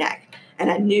move my neck.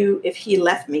 And I knew if he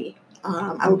left me,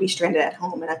 I would be stranded at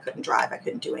home, and I couldn't drive. I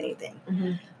couldn't do anything.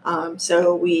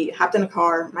 So we hopped in the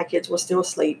car. My kids were still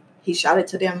asleep. He shouted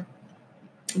to them,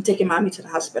 I'm taking mommy to the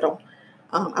hospital.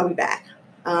 I'll be back.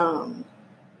 The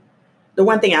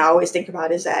one thing I always think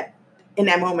about is that in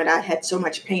that moment, I had so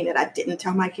much pain that I didn't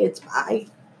tell my kids bye.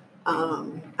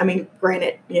 I mean,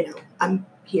 granted, I'm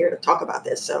here to talk about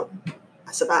this, so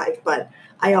I survived, but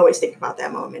I always think about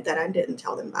that moment that I didn't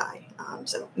tell them bye.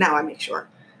 So now I make sure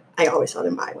I always tell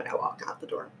them bye when I walk out the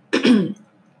door.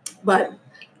 But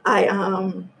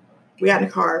we got in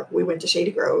the car, we went to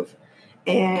Shady Grove,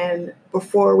 and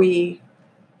before we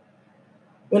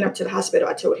went up to the hospital,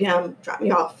 I told him, drop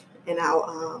me off and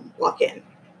I'll walk in.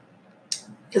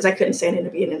 Because I couldn't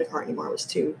stand being in the car anymore. I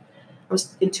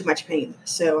was in too much pain.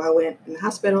 So I went in the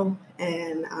hospital,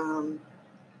 and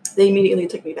they immediately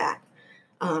took me back.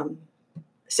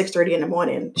 6:30 in the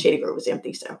morning, Shady Grove was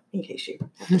empty. So in case you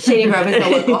Shady Grove is the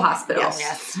local hospital.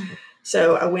 Yes.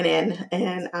 So I went in,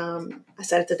 and I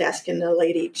sat at the desk, and the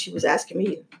lady, she was asking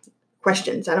me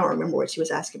questions. I don't remember what she was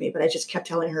asking me, but I just kept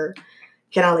telling her,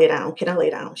 can I lay down? Can I lay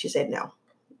down? She said, no,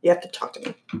 you have to talk to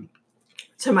me.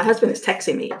 So my husband is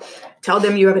texting me, tell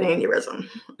them you have an aneurysm.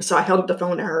 So I held up the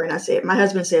phone to her, and I said, my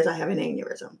husband says I have an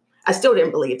aneurysm. I still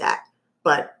didn't believe that,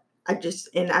 but I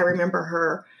remember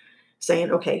her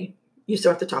saying, okay, you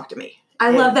still have to talk to me. I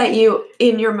love that you,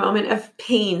 in your moment of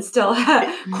pain, still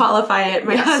qualify it.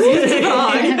 My husband's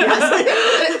wrong.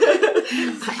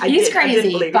 He's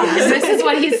crazy, but this is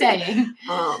what he's saying.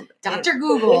 Dr.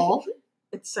 Google.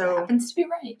 So happens to be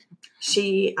right.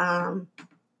 She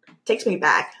takes me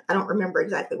back. I don't remember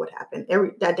exactly what happened.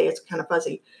 That day it's kind of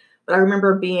fuzzy, but I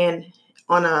remember being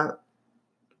on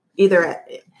either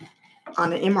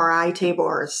on an MRI table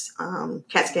or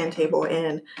CAT scan table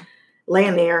and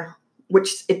laying there,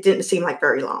 which it didn't seem like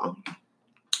very long.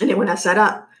 And then when I sat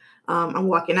up, I'm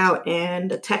walking out, and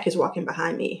the tech is walking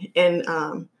behind me. And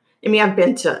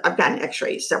I've gotten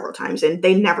x-rays several times, and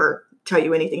they never tell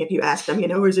you anything if you ask them,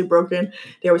 is it broken?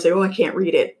 They always say, oh, I can't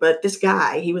read it. But this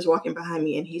guy, he was walking behind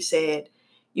me, and he said,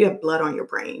 you have blood on your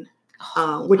brain,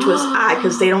 which was odd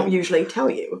because they don't usually tell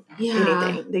you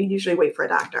anything. They usually wait for a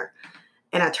doctor.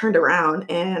 And I turned around,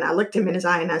 and I looked him in his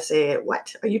eye, and I said,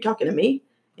 what? Are you talking to me?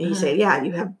 And he said, yeah,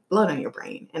 you have blood on your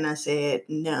brain. And I said,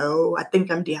 no, I think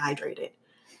I'm dehydrated.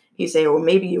 He said, well,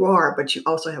 maybe you are, but you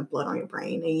also have blood on your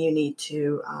brain, and you need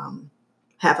to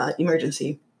have an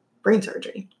emergency brain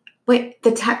surgery. Wait,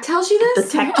 the tech tells you this?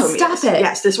 The tech told me Stop this. it.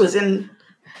 Yes, this was in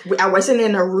I wasn't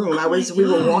in a room. Oh we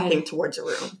were walking towards a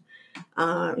room.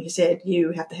 He said,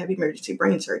 you have to have emergency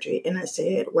brain surgery. And I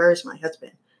said, where's my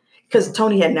husband? Because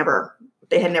Tony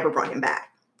they had never brought him back.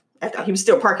 He was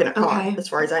still parking a car, as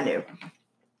far as I knew.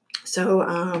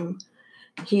 So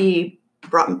they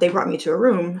brought me to a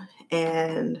room,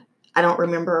 and I don't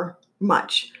remember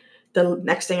much. The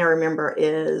next thing I remember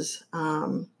is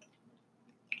a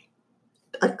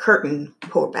curtain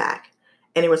pulled back,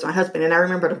 and it was my husband. And I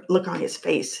remember the look on his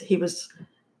face. It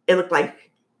looked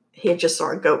like he had just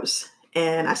saw a ghost.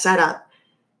 And I sat up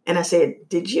and I said,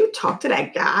 did you talk to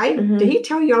that guy? Mm-hmm. Did he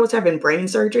tell you I was having brain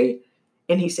surgery?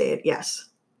 And he said, yes,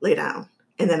 lay down.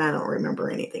 And then I don't remember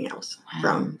anything else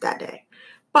from that day.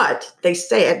 But they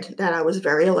said that I was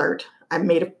very alert. I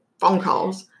made phone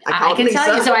calls. I can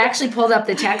tell you. So I actually pulled up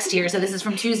the text here. So this is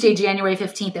from Tuesday, January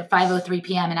 15th at 5:03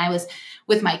 p.m. And I was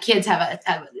with my kids on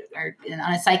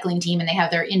a cycling team, and they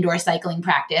have their indoor cycling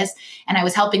practice. And I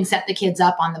was helping set the kids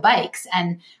up on the bikes.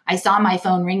 And I saw my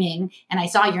phone ringing, and I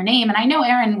saw your name. And I know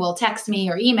Erin will text me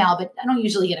or email, but I don't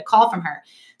usually get a call from her.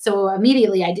 So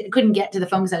immediately I couldn't get to the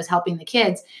phone because I was helping the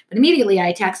kids. But immediately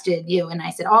I texted you and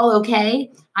I said, all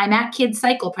okay? I'm at kids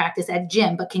cycle practice at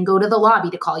gym, but can go to the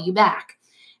lobby to call you back.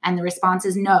 And the response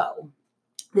is no.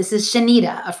 This is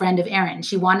Shanita, a friend of Erin.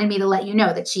 She wanted me to let you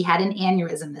know that she had an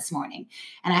aneurysm this morning.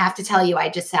 And I have to tell you, I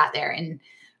just sat there in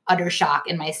utter shock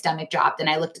and my stomach dropped. And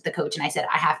I looked at the coach and I said,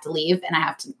 I have to leave and I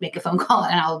have to make a phone call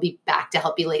and I'll be back to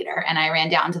help you later. And I ran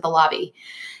down to the lobby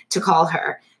to call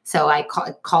her. So I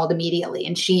called immediately,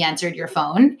 and she answered your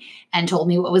phone and told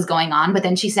me what was going on. But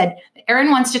then she said, Erin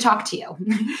wants to talk to you.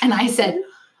 And I said,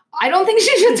 I don't think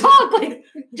she should talk. Like,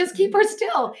 just keep her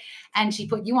still. And she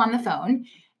put you on the phone.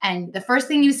 And the first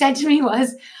thing you said to me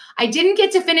was, I didn't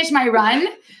get to finish my run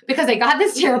because I got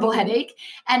this terrible headache.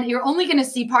 And you're only going to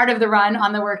see part of the run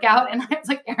on the workout. And I was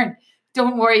like, Erin,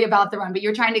 don't worry about the run. But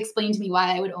you're trying to explain to me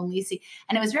why I would only see.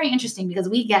 And it was very interesting because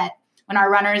when our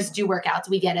runners do workouts,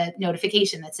 we get a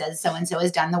notification that says so-and-so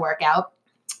has done the workout,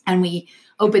 and we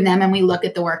open them and we look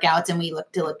at the workouts and we look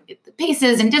at the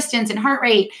paces and distance and heart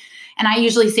rate. And I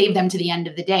usually save them to the end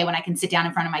of the day when I can sit down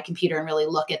in front of my computer and really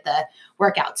look at the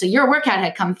workout. So your workout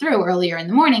had come through earlier in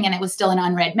the morning and it was still an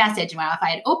unread message. Well, if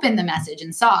I had opened the message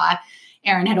and saw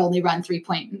Erin had only run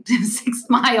 3.6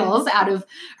 miles out of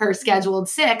her scheduled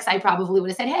 6, I probably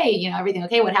would have said, hey, everything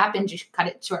okay? What happened? You should cut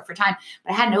it short for time.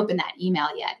 But I hadn't opened that email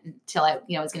yet until I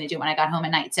was going to do it when I got home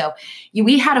at night. So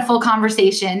we had a full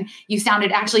conversation. You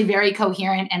sounded actually very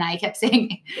coherent. And I kept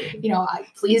saying,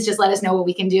 please just let us know what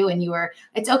we can do. And you were,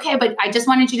 it's okay. But I just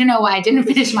wanted you to know why I didn't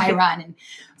finish my run. And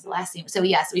it was the last thing. So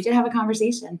yes, we did have a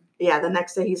conversation. Yeah. The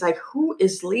next day he's like, who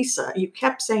is Lisa? You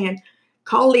kept saying,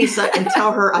 call Lisa and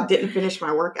tell her I didn't finish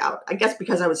my workout. I guess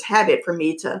because I was habit for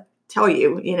me to tell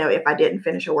you, if I didn't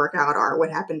finish a workout or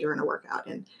what happened during a workout,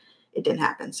 and it didn't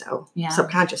happen. So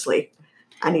subconsciously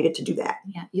I needed to do that.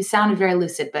 Yeah. You sounded very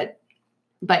lucid, but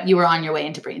you were on your way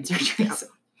into brain surgery.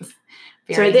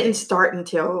 Yeah. So it didn't start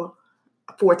until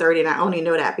 4:30. And I only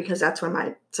know that because that's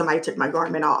when somebody took my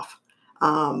Garmin off.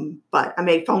 But I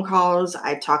made phone calls.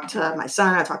 I talked to my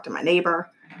son. I talked to my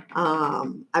neighbor.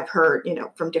 I've heard,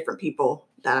 from different people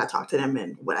that I talked to them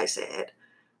and what I said.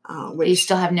 You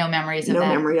still have no memories of that? No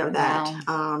memory of that.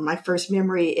 Wow. My first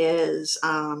memory is,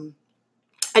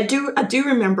 I do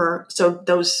remember, so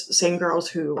those same girls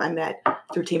who I met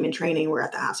through Team in Training were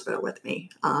at the hospital with me,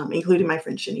 including my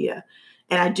friend Shanita.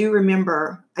 And I do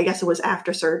remember, I guess it was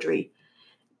after surgery,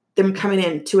 them coming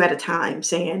in 2 at a time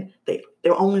saying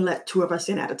they'll only let 2 of us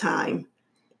in at a time.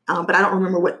 But I don't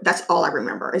remember that's all I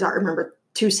remember is I remember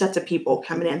 2 sets of people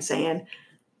coming in saying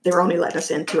they were only letting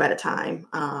us in 2 at a time.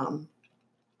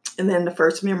 And then the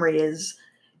first memory is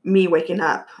me waking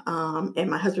up and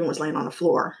my husband was laying on the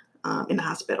floor in the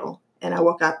hospital. And I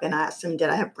woke up and I asked him, did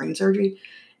I have brain surgery?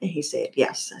 And he said,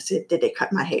 yes. I said, did they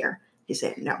cut my hair? He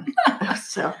said, no.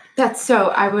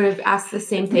 I would have asked the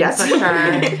same thing for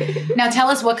sure. Now tell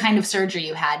us what kind of surgery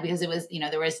you had, because it was,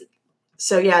 there was.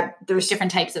 So yeah, there's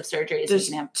different types of surgeries. There's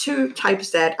 2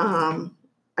 types that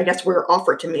I guess were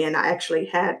offered to me, and I actually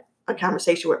had a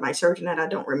conversation with my surgeon that I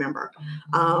don't remember.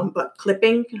 But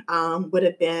clipping would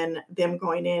have been them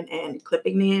going in and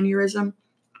clipping the aneurysm.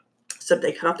 So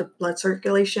they cut off the blood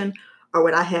circulation, or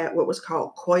what I had, what was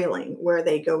called coiling, where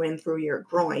they go in through your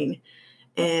groin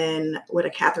and with a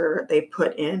catheter, they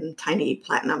put in tiny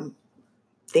platinum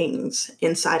things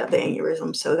inside of the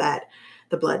aneurysm so that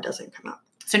the blood doesn't come out.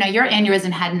 So now your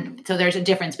aneurysm so there's a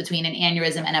difference between an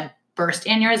aneurysm and a burst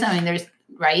aneurysm. I mean, there's,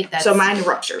 right? So mine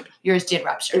ruptured. Yours did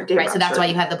rupture, right? Rupture. So that's why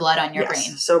you had the blood on your brain.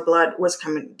 So blood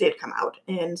did come out.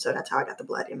 And so that's how I got the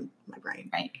blood in my brain.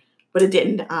 Right. But it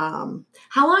didn't. How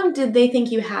long did they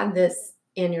think you had this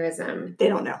aneurysm? They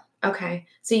don't know. Okay.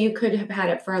 So you could have had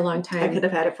it for a long time. I could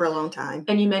have had it for a long time.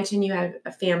 And you mentioned you have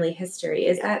a family history.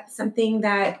 Is that something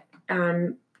that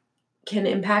can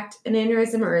impact an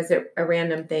aneurysm, or is it a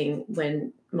random thing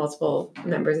when multiple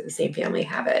members of the same family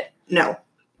have it? No.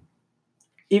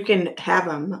 You can have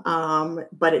them,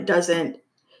 but it doesn't,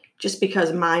 just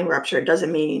because mine ruptured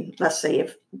doesn't mean, let's say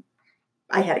if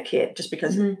I had a kid, just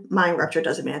because mine ruptured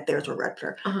doesn't mean that theirs will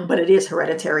rupture. But it is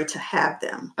hereditary to have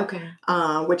them. Okay.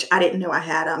 Which I didn't know I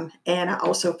had them. And I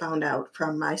also found out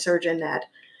from my surgeon that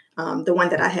the one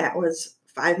that I had was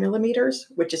 5 millimeters,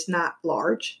 which is not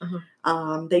large.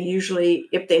 They usually,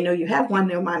 if they know you have one,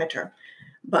 they'll monitor.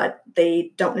 But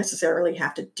they don't necessarily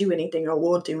have to do anything or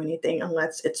will do anything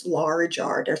unless it's large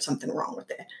or there's something wrong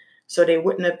with it. So they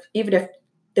wouldn't have, even if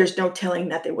there's no telling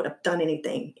that they would have done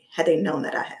anything had they known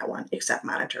that I had one, except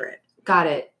monitor it. Got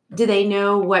it. Do they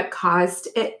know what caused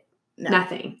it? No.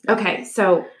 Nothing. Okay.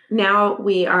 So now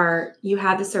you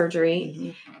had the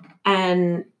surgery.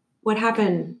 And what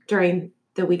happened during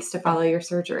the weeks to follow your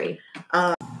surgery?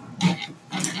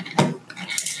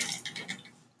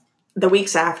 The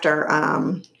weeks after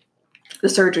the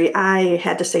surgery, I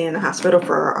had to stay in the hospital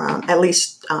for at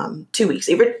least 2 weeks.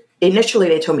 Initially,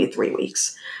 they told me 3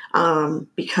 weeks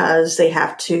because they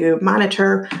have to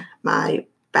monitor my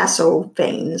vasal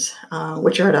veins,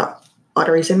 which are the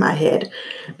arteries in my head.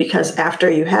 Because after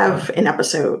you have an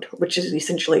episode, which is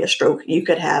essentially a stroke, you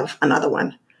could have another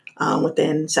one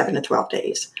within 7 to 12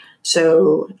 days.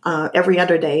 So every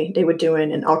other day, they were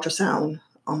doing an ultrasound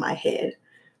on my head,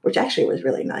 which actually was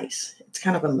really nice. It's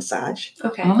kind of a massage.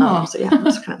 Okay. So yeah, it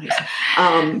was kind of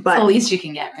nice. But the least you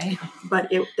can get, right?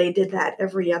 But they did that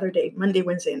every other day, Monday,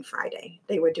 Wednesday, and Friday.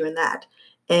 They were doing that.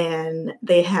 And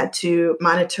they had to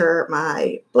monitor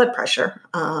my blood pressure.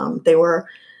 They were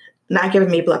not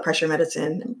giving me blood pressure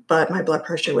medicine, but my blood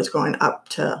pressure was going up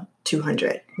to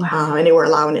 200. Wow. And they were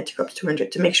allowing it to go up to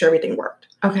 200 to make sure everything worked.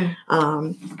 Okay.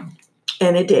 And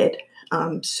it did.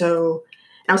 So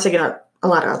I was taking a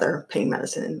lot of other pain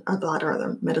medicine, a lot of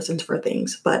other medicines for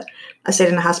things, but I stayed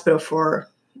in the hospital for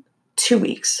 2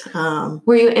 weeks.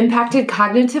 Were you impacted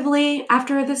cognitively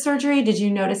after the surgery? Did you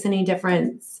notice any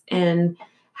difference in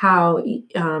how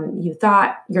you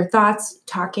thought, your thoughts,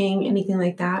 talking, anything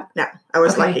like that? No, I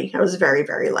was lucky. I was very,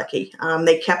 very lucky.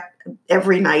 They kept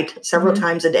every night, several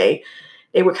times a day,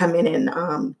 they would come in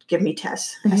and give me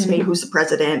tests, ask me who's the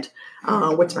president,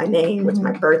 what's my name, what's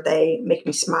my birthday, make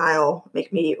me smile,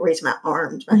 make me raise my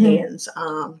arms, my hands.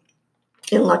 And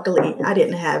luckily, I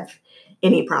didn't have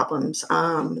any problems.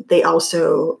 They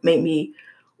also made me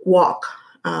walk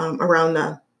around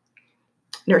the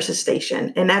nurse's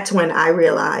station. And that's when I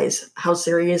realized how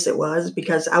serious it was,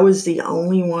 because I was the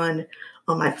only one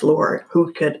on my floor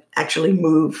who could actually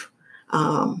move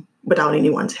without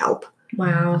anyone's help.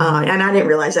 Wow. And I didn't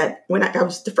realize that when I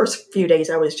was the first few days,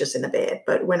 I was just in the bed.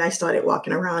 But when I started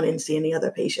walking around and seeing the other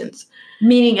patients.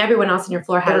 Meaning everyone else on your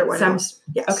floor had yes.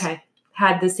 Okay.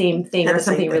 Had the same thing or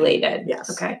something related. Yes.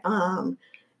 Okay.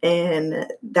 And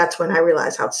that's when I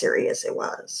realized how serious it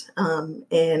was.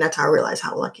 And that's how I realized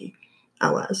how lucky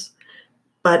I was.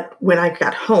 But when I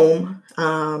got home,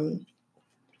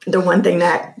 the one thing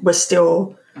that was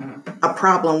still a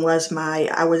problem was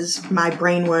my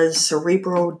brain was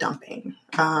cerebral dumping,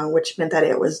 which meant that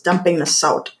it was dumping the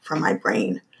salt from my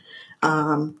brain.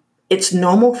 It's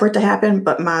normal for it to happen,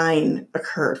 but mine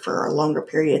occurred for a longer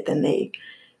period than they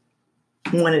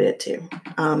wanted it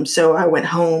to. So I went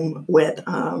home with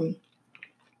a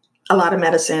lot of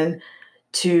medicine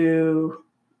to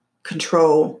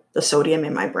control the sodium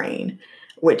in my brain,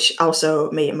 which also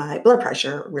made my blood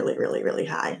pressure really, really, really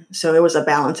high. So it was a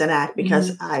balancing act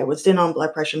because I was then on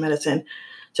blood pressure medicine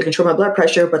to control my blood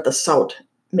pressure, but the salt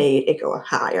made it go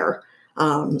higher.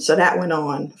 So that went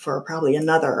on for probably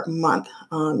another month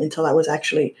until I was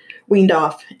actually weaned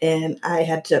off. And I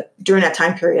had to, during that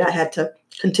time period, I had to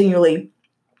continually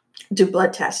do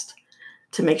blood tests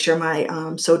to make sure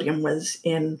my sodium was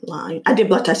in line. I did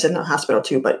blood tests in the hospital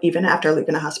too, but even after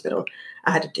leaving the hospital,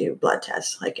 I had to do blood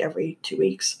tests like every 2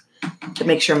 weeks to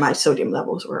make sure my sodium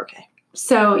levels were okay.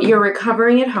 So you're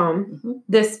recovering at home.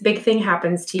 This big thing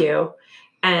happens to you,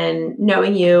 and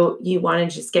knowing you wanted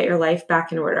to just get your life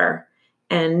back in order,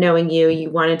 and knowing you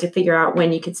wanted to figure out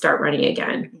when you could start running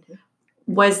again.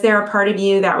 Was there a part of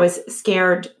you that was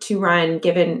scared to run,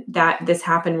 given that this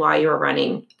happened while you were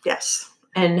running? Yes.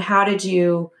 And how did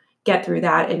you get through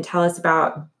that? And tell us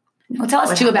about. Well, tell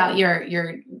us too about your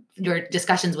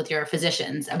discussions with your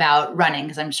physicians about running,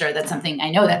 because I'm sure that's something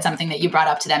that you brought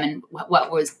up to them. And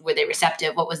were they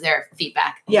receptive? What was their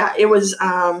feedback? Yeah, it was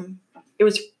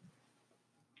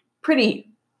pretty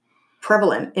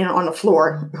prevalent on the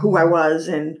floor who I was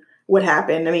and what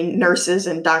happened. I mean, nurses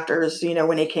and doctors,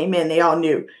 when they came in, they all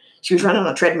knew she was running on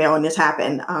a treadmill and this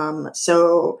happened.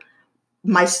 So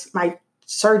my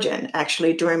surgeon,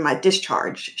 actually, during my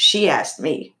discharge, she asked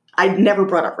me. I never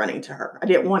brought up running to her. I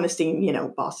didn't want to seem,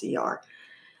 bossy or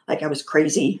like I was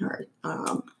crazy or,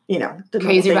 the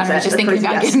crazy runner. Just thinking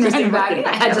about getting running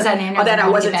back. I just had an or that I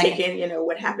wasn't taking,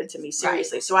 what happened to me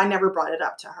seriously. Right. So I never brought it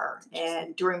up to her.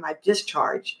 And during my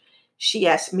discharge, she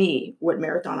asked me, what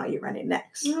marathon are you running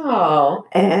next? Oh.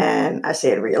 And I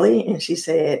said, really? And she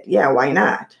said, yeah, why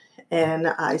not? And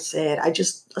I said, I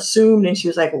just assumed. And she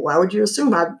was like, well, why would you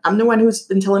assume? I'm the one who's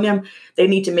been telling them they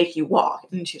need to make you walk.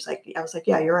 And she was like, I was like,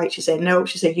 yeah, you're right. She said, no.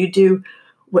 She said, you do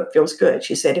what feels good.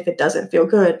 She said, if it doesn't feel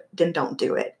good, then don't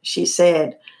do it. She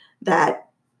said that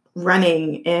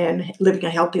running and living a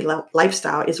healthy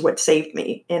lifestyle is what saved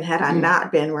me. And had I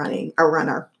not been a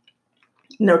runner,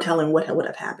 no telling what would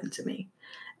have happened to me.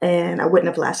 And I wouldn't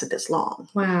have lasted this long.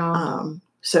 Wow.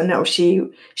 So no,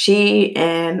 she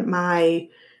and my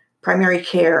primary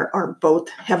care are both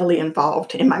heavily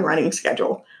involved in my running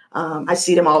schedule. I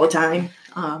see them all the time.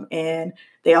 And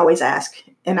they always ask,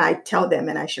 and I tell them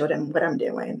and I show them what I'm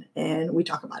doing, and we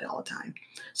talk about it all the time.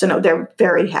 So no, they're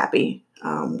very happy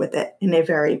with it, and they're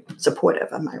very supportive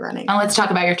of my running. And let's talk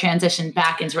about your transition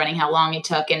back into running, how long it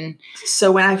took. And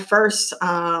so when I first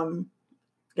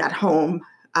got home,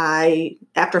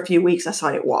 after a few weeks, I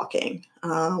started walking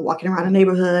around the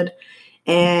neighborhood,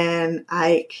 and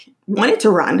I wanted to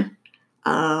run,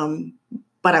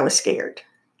 but I was scared.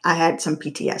 I had some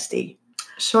PTSD.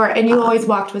 Sure. And you always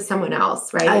walked with someone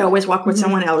else, right? I always walked with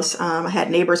someone else. I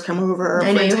had neighbors come over.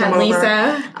 I know you had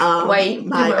Lisa White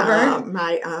come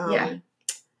over.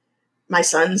 My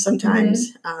son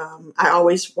sometimes. I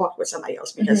always walked with somebody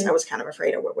else because I was kind of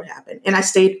afraid of what would happen. And I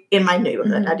stayed in my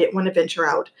neighborhood. I didn't want to venture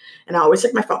out. And I always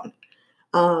took my phone.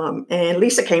 And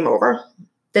Lisa came over.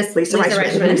 Lisa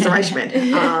Reichman.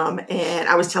 And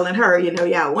I was telling her,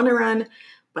 I want to run,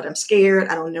 but I'm scared.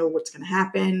 I don't know what's going to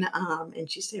happen. And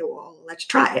she said, well, let's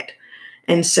try it.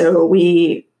 And so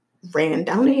we ran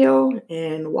down the hill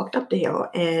and walked up the hill,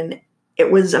 and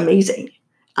it was amazing.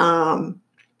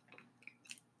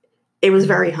 It was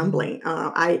very humbling.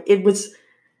 It was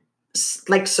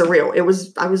like surreal.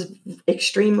 I was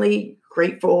extremely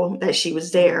grateful that she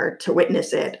was there to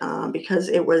witness it, because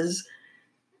it was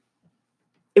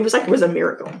like it was a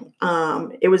miracle.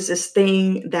 It was this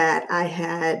thing that I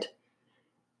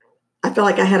felt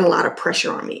like I had a lot of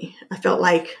pressure on me. I felt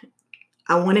like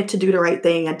I wanted to do the right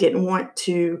thing. I didn't want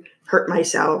to hurt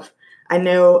myself. I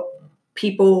know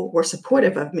people were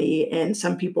supportive of me, and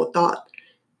some people thought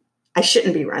I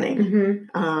shouldn't be running.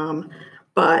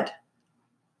 But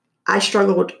I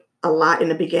struggled a lot in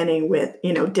the beginning with,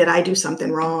 did I do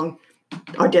something wrong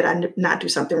or did I not do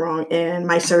something wrong? And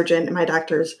my surgeon and my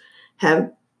doctors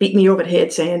have beat me over the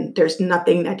head saying there's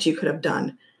nothing that you could have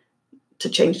done to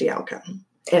change the outcome.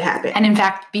 It happened. And in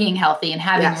fact, being healthy and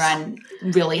having run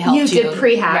really helped you. You did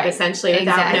prehab essentially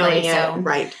without knowing it. So.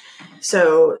 Right.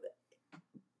 So,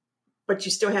 but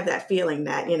you still have that feeling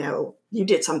that, you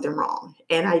did something wrong.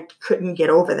 And I couldn't get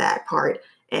over that part.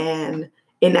 And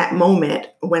in that moment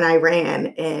when I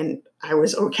ran and I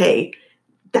was okay,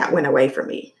 that went away from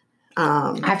me.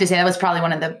 I have to say that was probably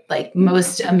one of the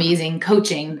most amazing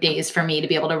coaching days for me to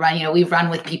be able to run. We've run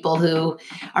with people who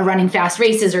are running fast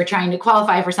races or trying to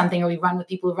qualify for something, or we run with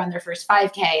people who run their first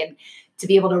 5K, and to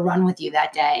be able to run with you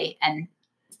that day and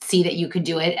see that you could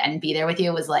do it and be there with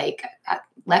you was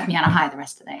left me on a high the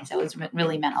rest of the day. So it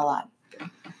really meant a lot.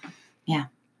 Yeah.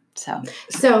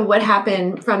 So what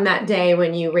happened from that day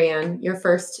when you ran your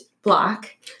first block?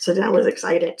 So then I was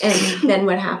excited. And then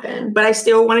what happened? But I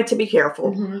still wanted to be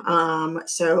careful.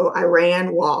 So I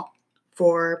walked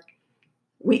for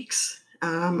weeks,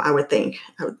 I would think.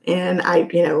 And I,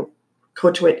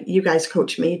 coach what you guys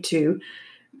coached me to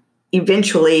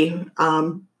eventually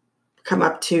come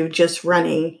up to just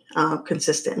running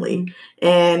consistently.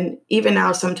 And even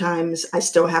now, sometimes I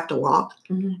still have to walk,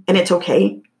 and it's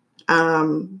okay.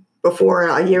 Before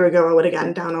a year ago, I would have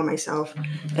gotten down on myself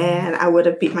and I would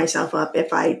have beat myself up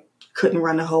if I couldn't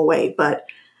run the whole way. But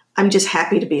I'm just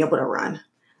happy to be able to run,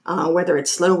 whether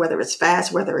it's slow, whether it's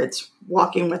fast, whether it's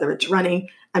walking, whether it's running.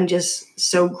 I'm just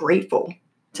so grateful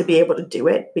to be able to do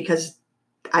it because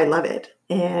I love it.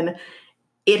 And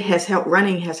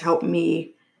running has helped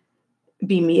me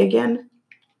be me again.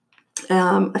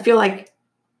 I feel like,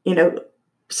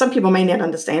 some people may not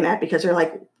understand that because they're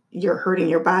like, you're hurting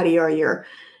your body or you're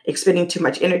expending too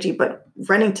much energy. But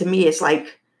running to me is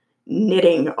like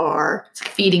knitting or It's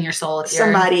feeding your soul.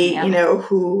 Somebody,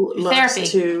 who loves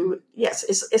Therapy. to, yes,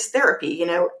 it's therapy.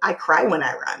 I cry when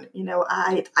I run,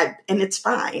 and it's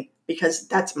fine because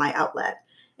that's my outlet.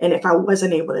 And if I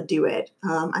wasn't able to do it,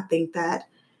 I think that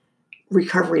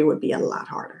recovery would be a lot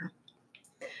harder.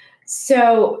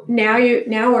 So now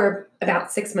we're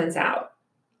about 6 months out.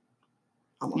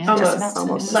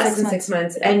 Almost less than 6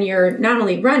 months. And you're not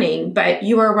only running, but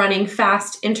you are running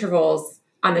fast intervals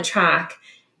on the track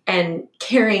and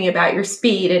caring about your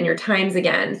speed and your times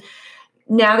again.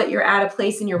 Now that you're at a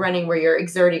place in your running where you're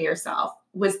exerting yourself,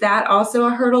 was that also a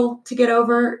hurdle to get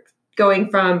over, going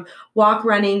from walk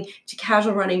running to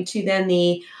casual running to then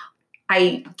the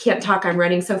I can't talk, I'm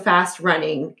running so fast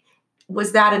running?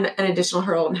 Was that an additional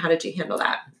hurdle, and how did you handle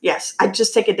that? Yes, I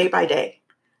just take it day by day.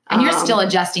 And you're still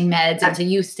adjusting meds, and so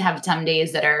you have some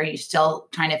days that you're still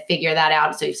trying to figure that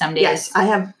out. So some days, yes, I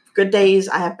have good days,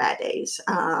 I have bad days.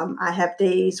 I have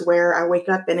days where I wake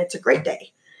up and it's a great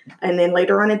day, and then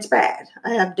later on it's bad.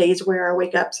 I have days where I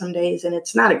wake up some days and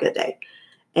it's not a good day,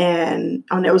 and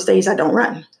on those days I don't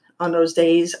run. On those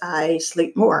days I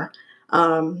sleep more.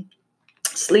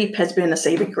 Sleep has been a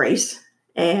saving grace,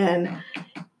 and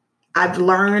I've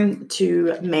learned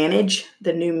to manage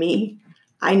the new me.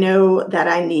 I know that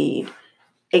I need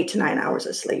 8 to 9 hours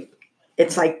of sleep.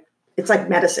 It's like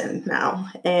medicine now.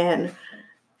 And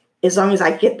as long as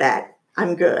I get that,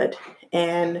 I'm good.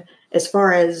 And as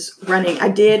far as running, I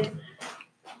did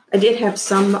have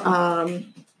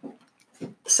some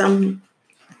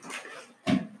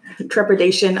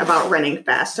trepidation about running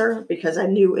faster because I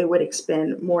knew it would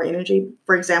expend more energy.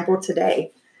 For example,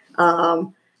 today,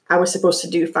 I was supposed to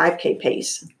do 5K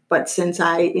pace, but since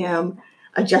I am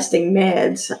adjusting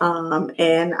meds,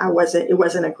 and it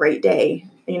wasn't a great day.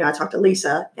 I talked to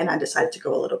Lisa and I decided to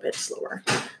go a little bit slower.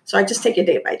 So I just take it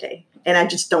day by day, and I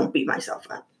just don't beat myself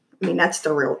up. I mean, that's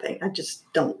the real thing. I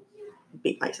just don't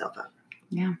beat myself up.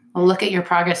 Yeah. Well, look at your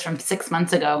progress from 6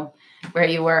 months ago, where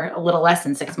you were a little less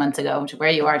than 6 months ago, to where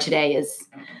you are today is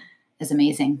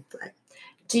amazing. Right.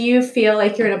 Do you feel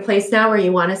like you're in a place now where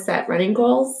you want to set running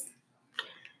goals?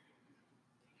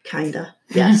 Kinda,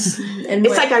 yes. And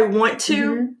it's like I want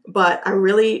to, but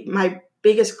my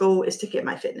biggest goal is to get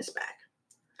my fitness back.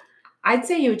 I'd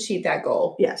say you achieved that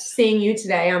goal. Yes. Seeing you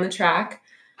today on the track,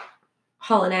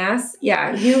 hauling ass.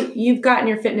 Yeah, you've gotten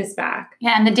your fitness back.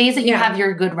 Yeah, and the days that you have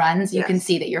your good runs, you can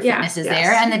see that your fitness is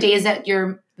there. And the days that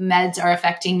your meds are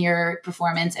affecting your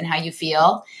performance and how you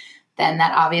feel, then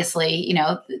that obviously,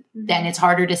 then it's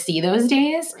harder to see those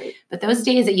days. Right. But those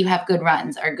days that you have good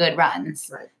runs are good runs.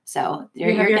 Right. So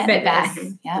you're getting it back.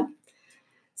 Yeah.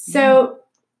 So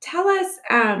tell us,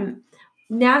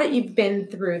 now that you've been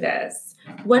through this,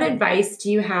 what advice do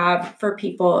you have for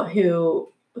people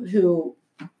who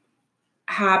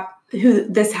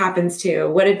this happens to?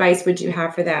 What advice would you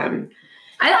have for them?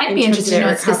 I'd be interested to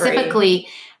know specifically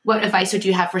what advice would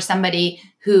you have for somebody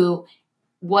who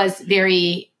was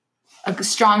a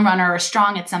strong runner or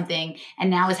strong at something and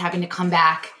now is having to come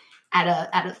back at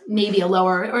a maybe a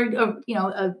lower or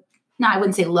I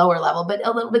wouldn't say lower level, but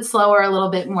a little bit slower, a little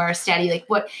bit more steady. Like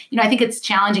what, I think it's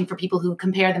challenging for people who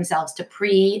compare themselves to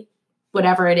pre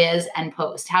whatever it is and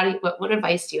post. What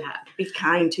advice do you have? Be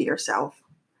kind to yourself.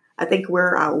 I think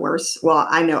we're our worst. Well,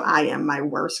 I know I am my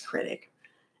worst critic,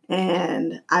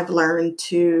 and I've learned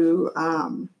to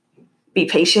be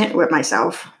patient with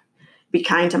myself, be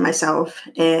kind to myself,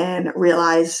 and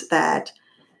realize that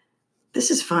this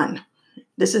is fun.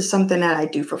 This is something that I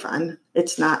do for fun.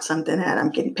 It's not something that I'm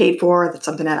getting paid for. It's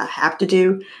something that I have to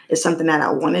do. It's something that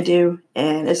I want to do.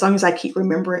 And as long as I keep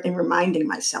remembering and reminding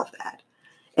myself that,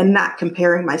 and not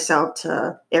comparing myself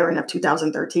to Erin of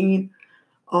 2013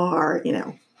 or,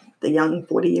 the young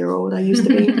 40-year-old I used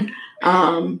to be,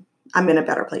 I'm in a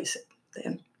better place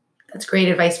then. That's great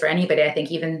advice for anybody. I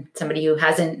think even somebody who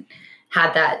hasn't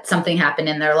had something happen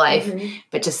in their life,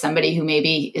 but just somebody who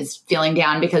maybe is feeling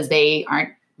down because they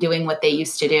aren't doing what they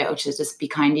used to do, which is just be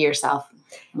kind to yourself.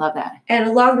 I love that. And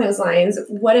along those lines,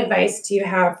 what advice do you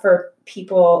have for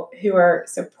people who are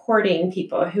supporting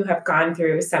people who have gone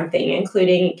through something,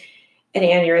 including an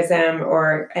aneurysm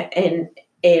or an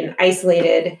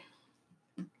isolated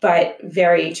but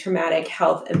very traumatic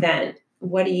health event?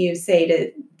 What do you say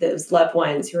to those loved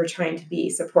ones who are trying to be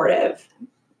supportive?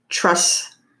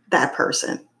 Trust that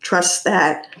person. Trust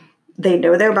that they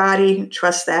know their body.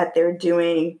 Trust that they're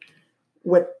doing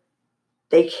what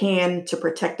they can to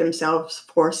protect themselves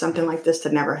for something like this to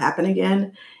never happen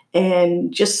again,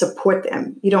 and just support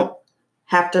them. You don't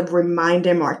have to remind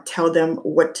them or tell them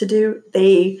what to do.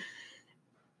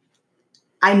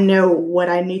 I know what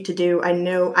I need to do. I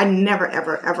know I never,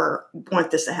 ever, ever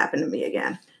want this to happen to me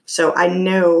again. So I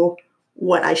know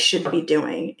what I should be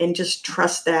doing and just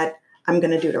trust that I'm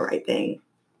going to do the right thing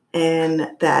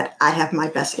and that I have my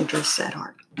best interests at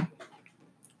heart.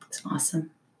 That's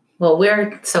awesome. Well,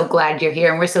 we're so glad you're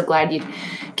here, and we're so glad you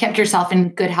kept yourself in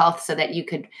good health so that you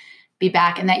could be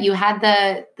back, and that you had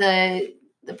the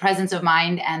presence of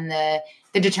mind and the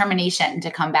determination to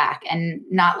come back and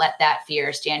not let that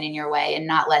fear stand in your way, and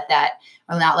not let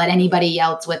anybody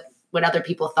else with what other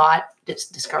people thought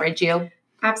discourage you.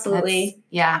 Absolutely.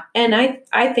 Yeah. And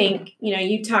I think,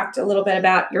 you talked a little bit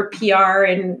about your PR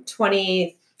in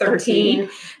 2013,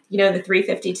 the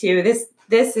 352.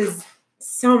 This is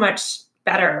so much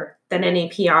better than any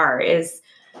PR, is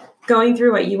going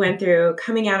through what you went through,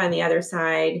 coming out on the other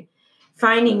side,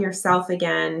 finding yourself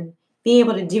again, being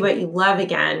able to do what you love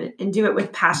again and do it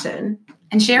with passion.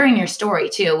 And sharing your story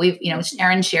too.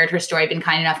 Erin shared her story, been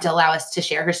kind enough to allow us to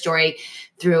share her story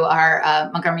through our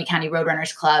Montgomery County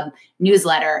Roadrunners Club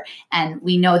newsletter. And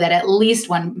we know that at least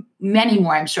many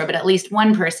more, I'm sure, but at least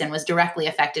one person was directly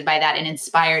affected by that and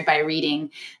inspired by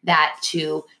reading that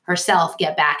to herself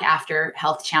get back after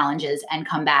health challenges and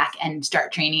come back and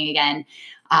start training again,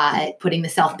 putting the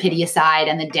self-pity aside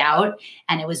and the doubt.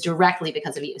 And it was directly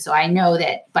because of you. So I know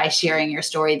that by sharing your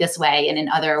story this way and in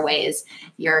other ways,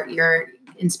 you're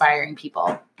inspiring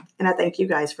people. And I thank you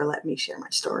guys for letting me share my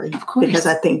story. Of course. Because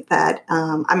I think that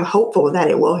I'm hopeful that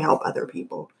it will help other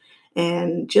people.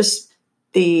 And just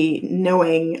the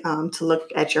knowing to look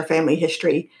at your family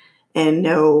history and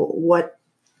know what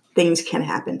things can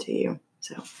happen to you.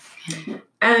 So.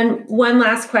 And one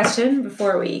last question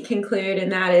before we conclude,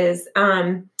 and that is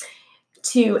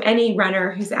to any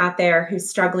runner who's out there who's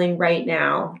struggling right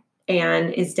now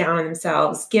and is down on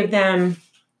themselves, give them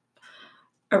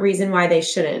a reason why they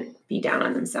shouldn't be down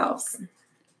on themselves.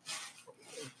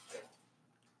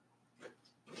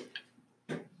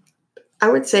 I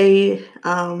would say,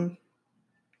 like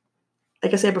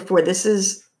I said before, this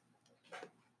is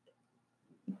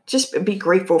just be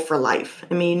grateful for life.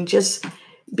 I mean, just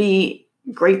be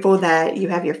grateful that you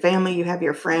have your family, you have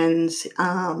your friends.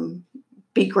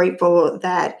 Be grateful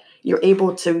that you're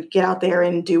able to get out there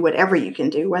and do whatever you can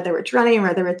do, whether it's running,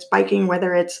 whether it's biking,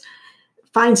 whether it's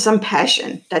find some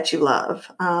passion that you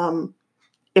love.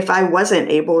 If I wasn't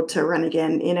able to run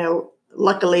again,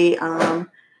 luckily,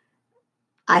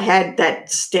 I had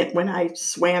that stint when I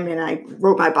swam and I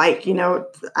rode my bike.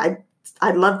 I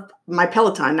love my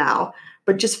Peloton now,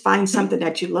 but just find something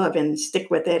that you love and stick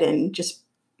with it and just,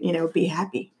 be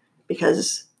happy,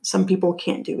 because some people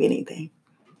can't do anything.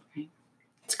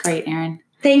 It's great, Erin.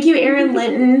 Thank you, Erin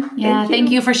Linton. Yeah, thank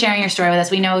you for sharing your story with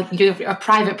us. We know you're a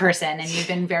private person and you've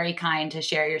been very kind to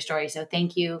share your story. So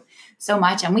thank you so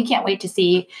much. And we can't wait to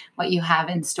see what you have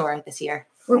in store this year.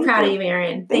 We're proud of you,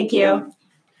 Erin. Thank you.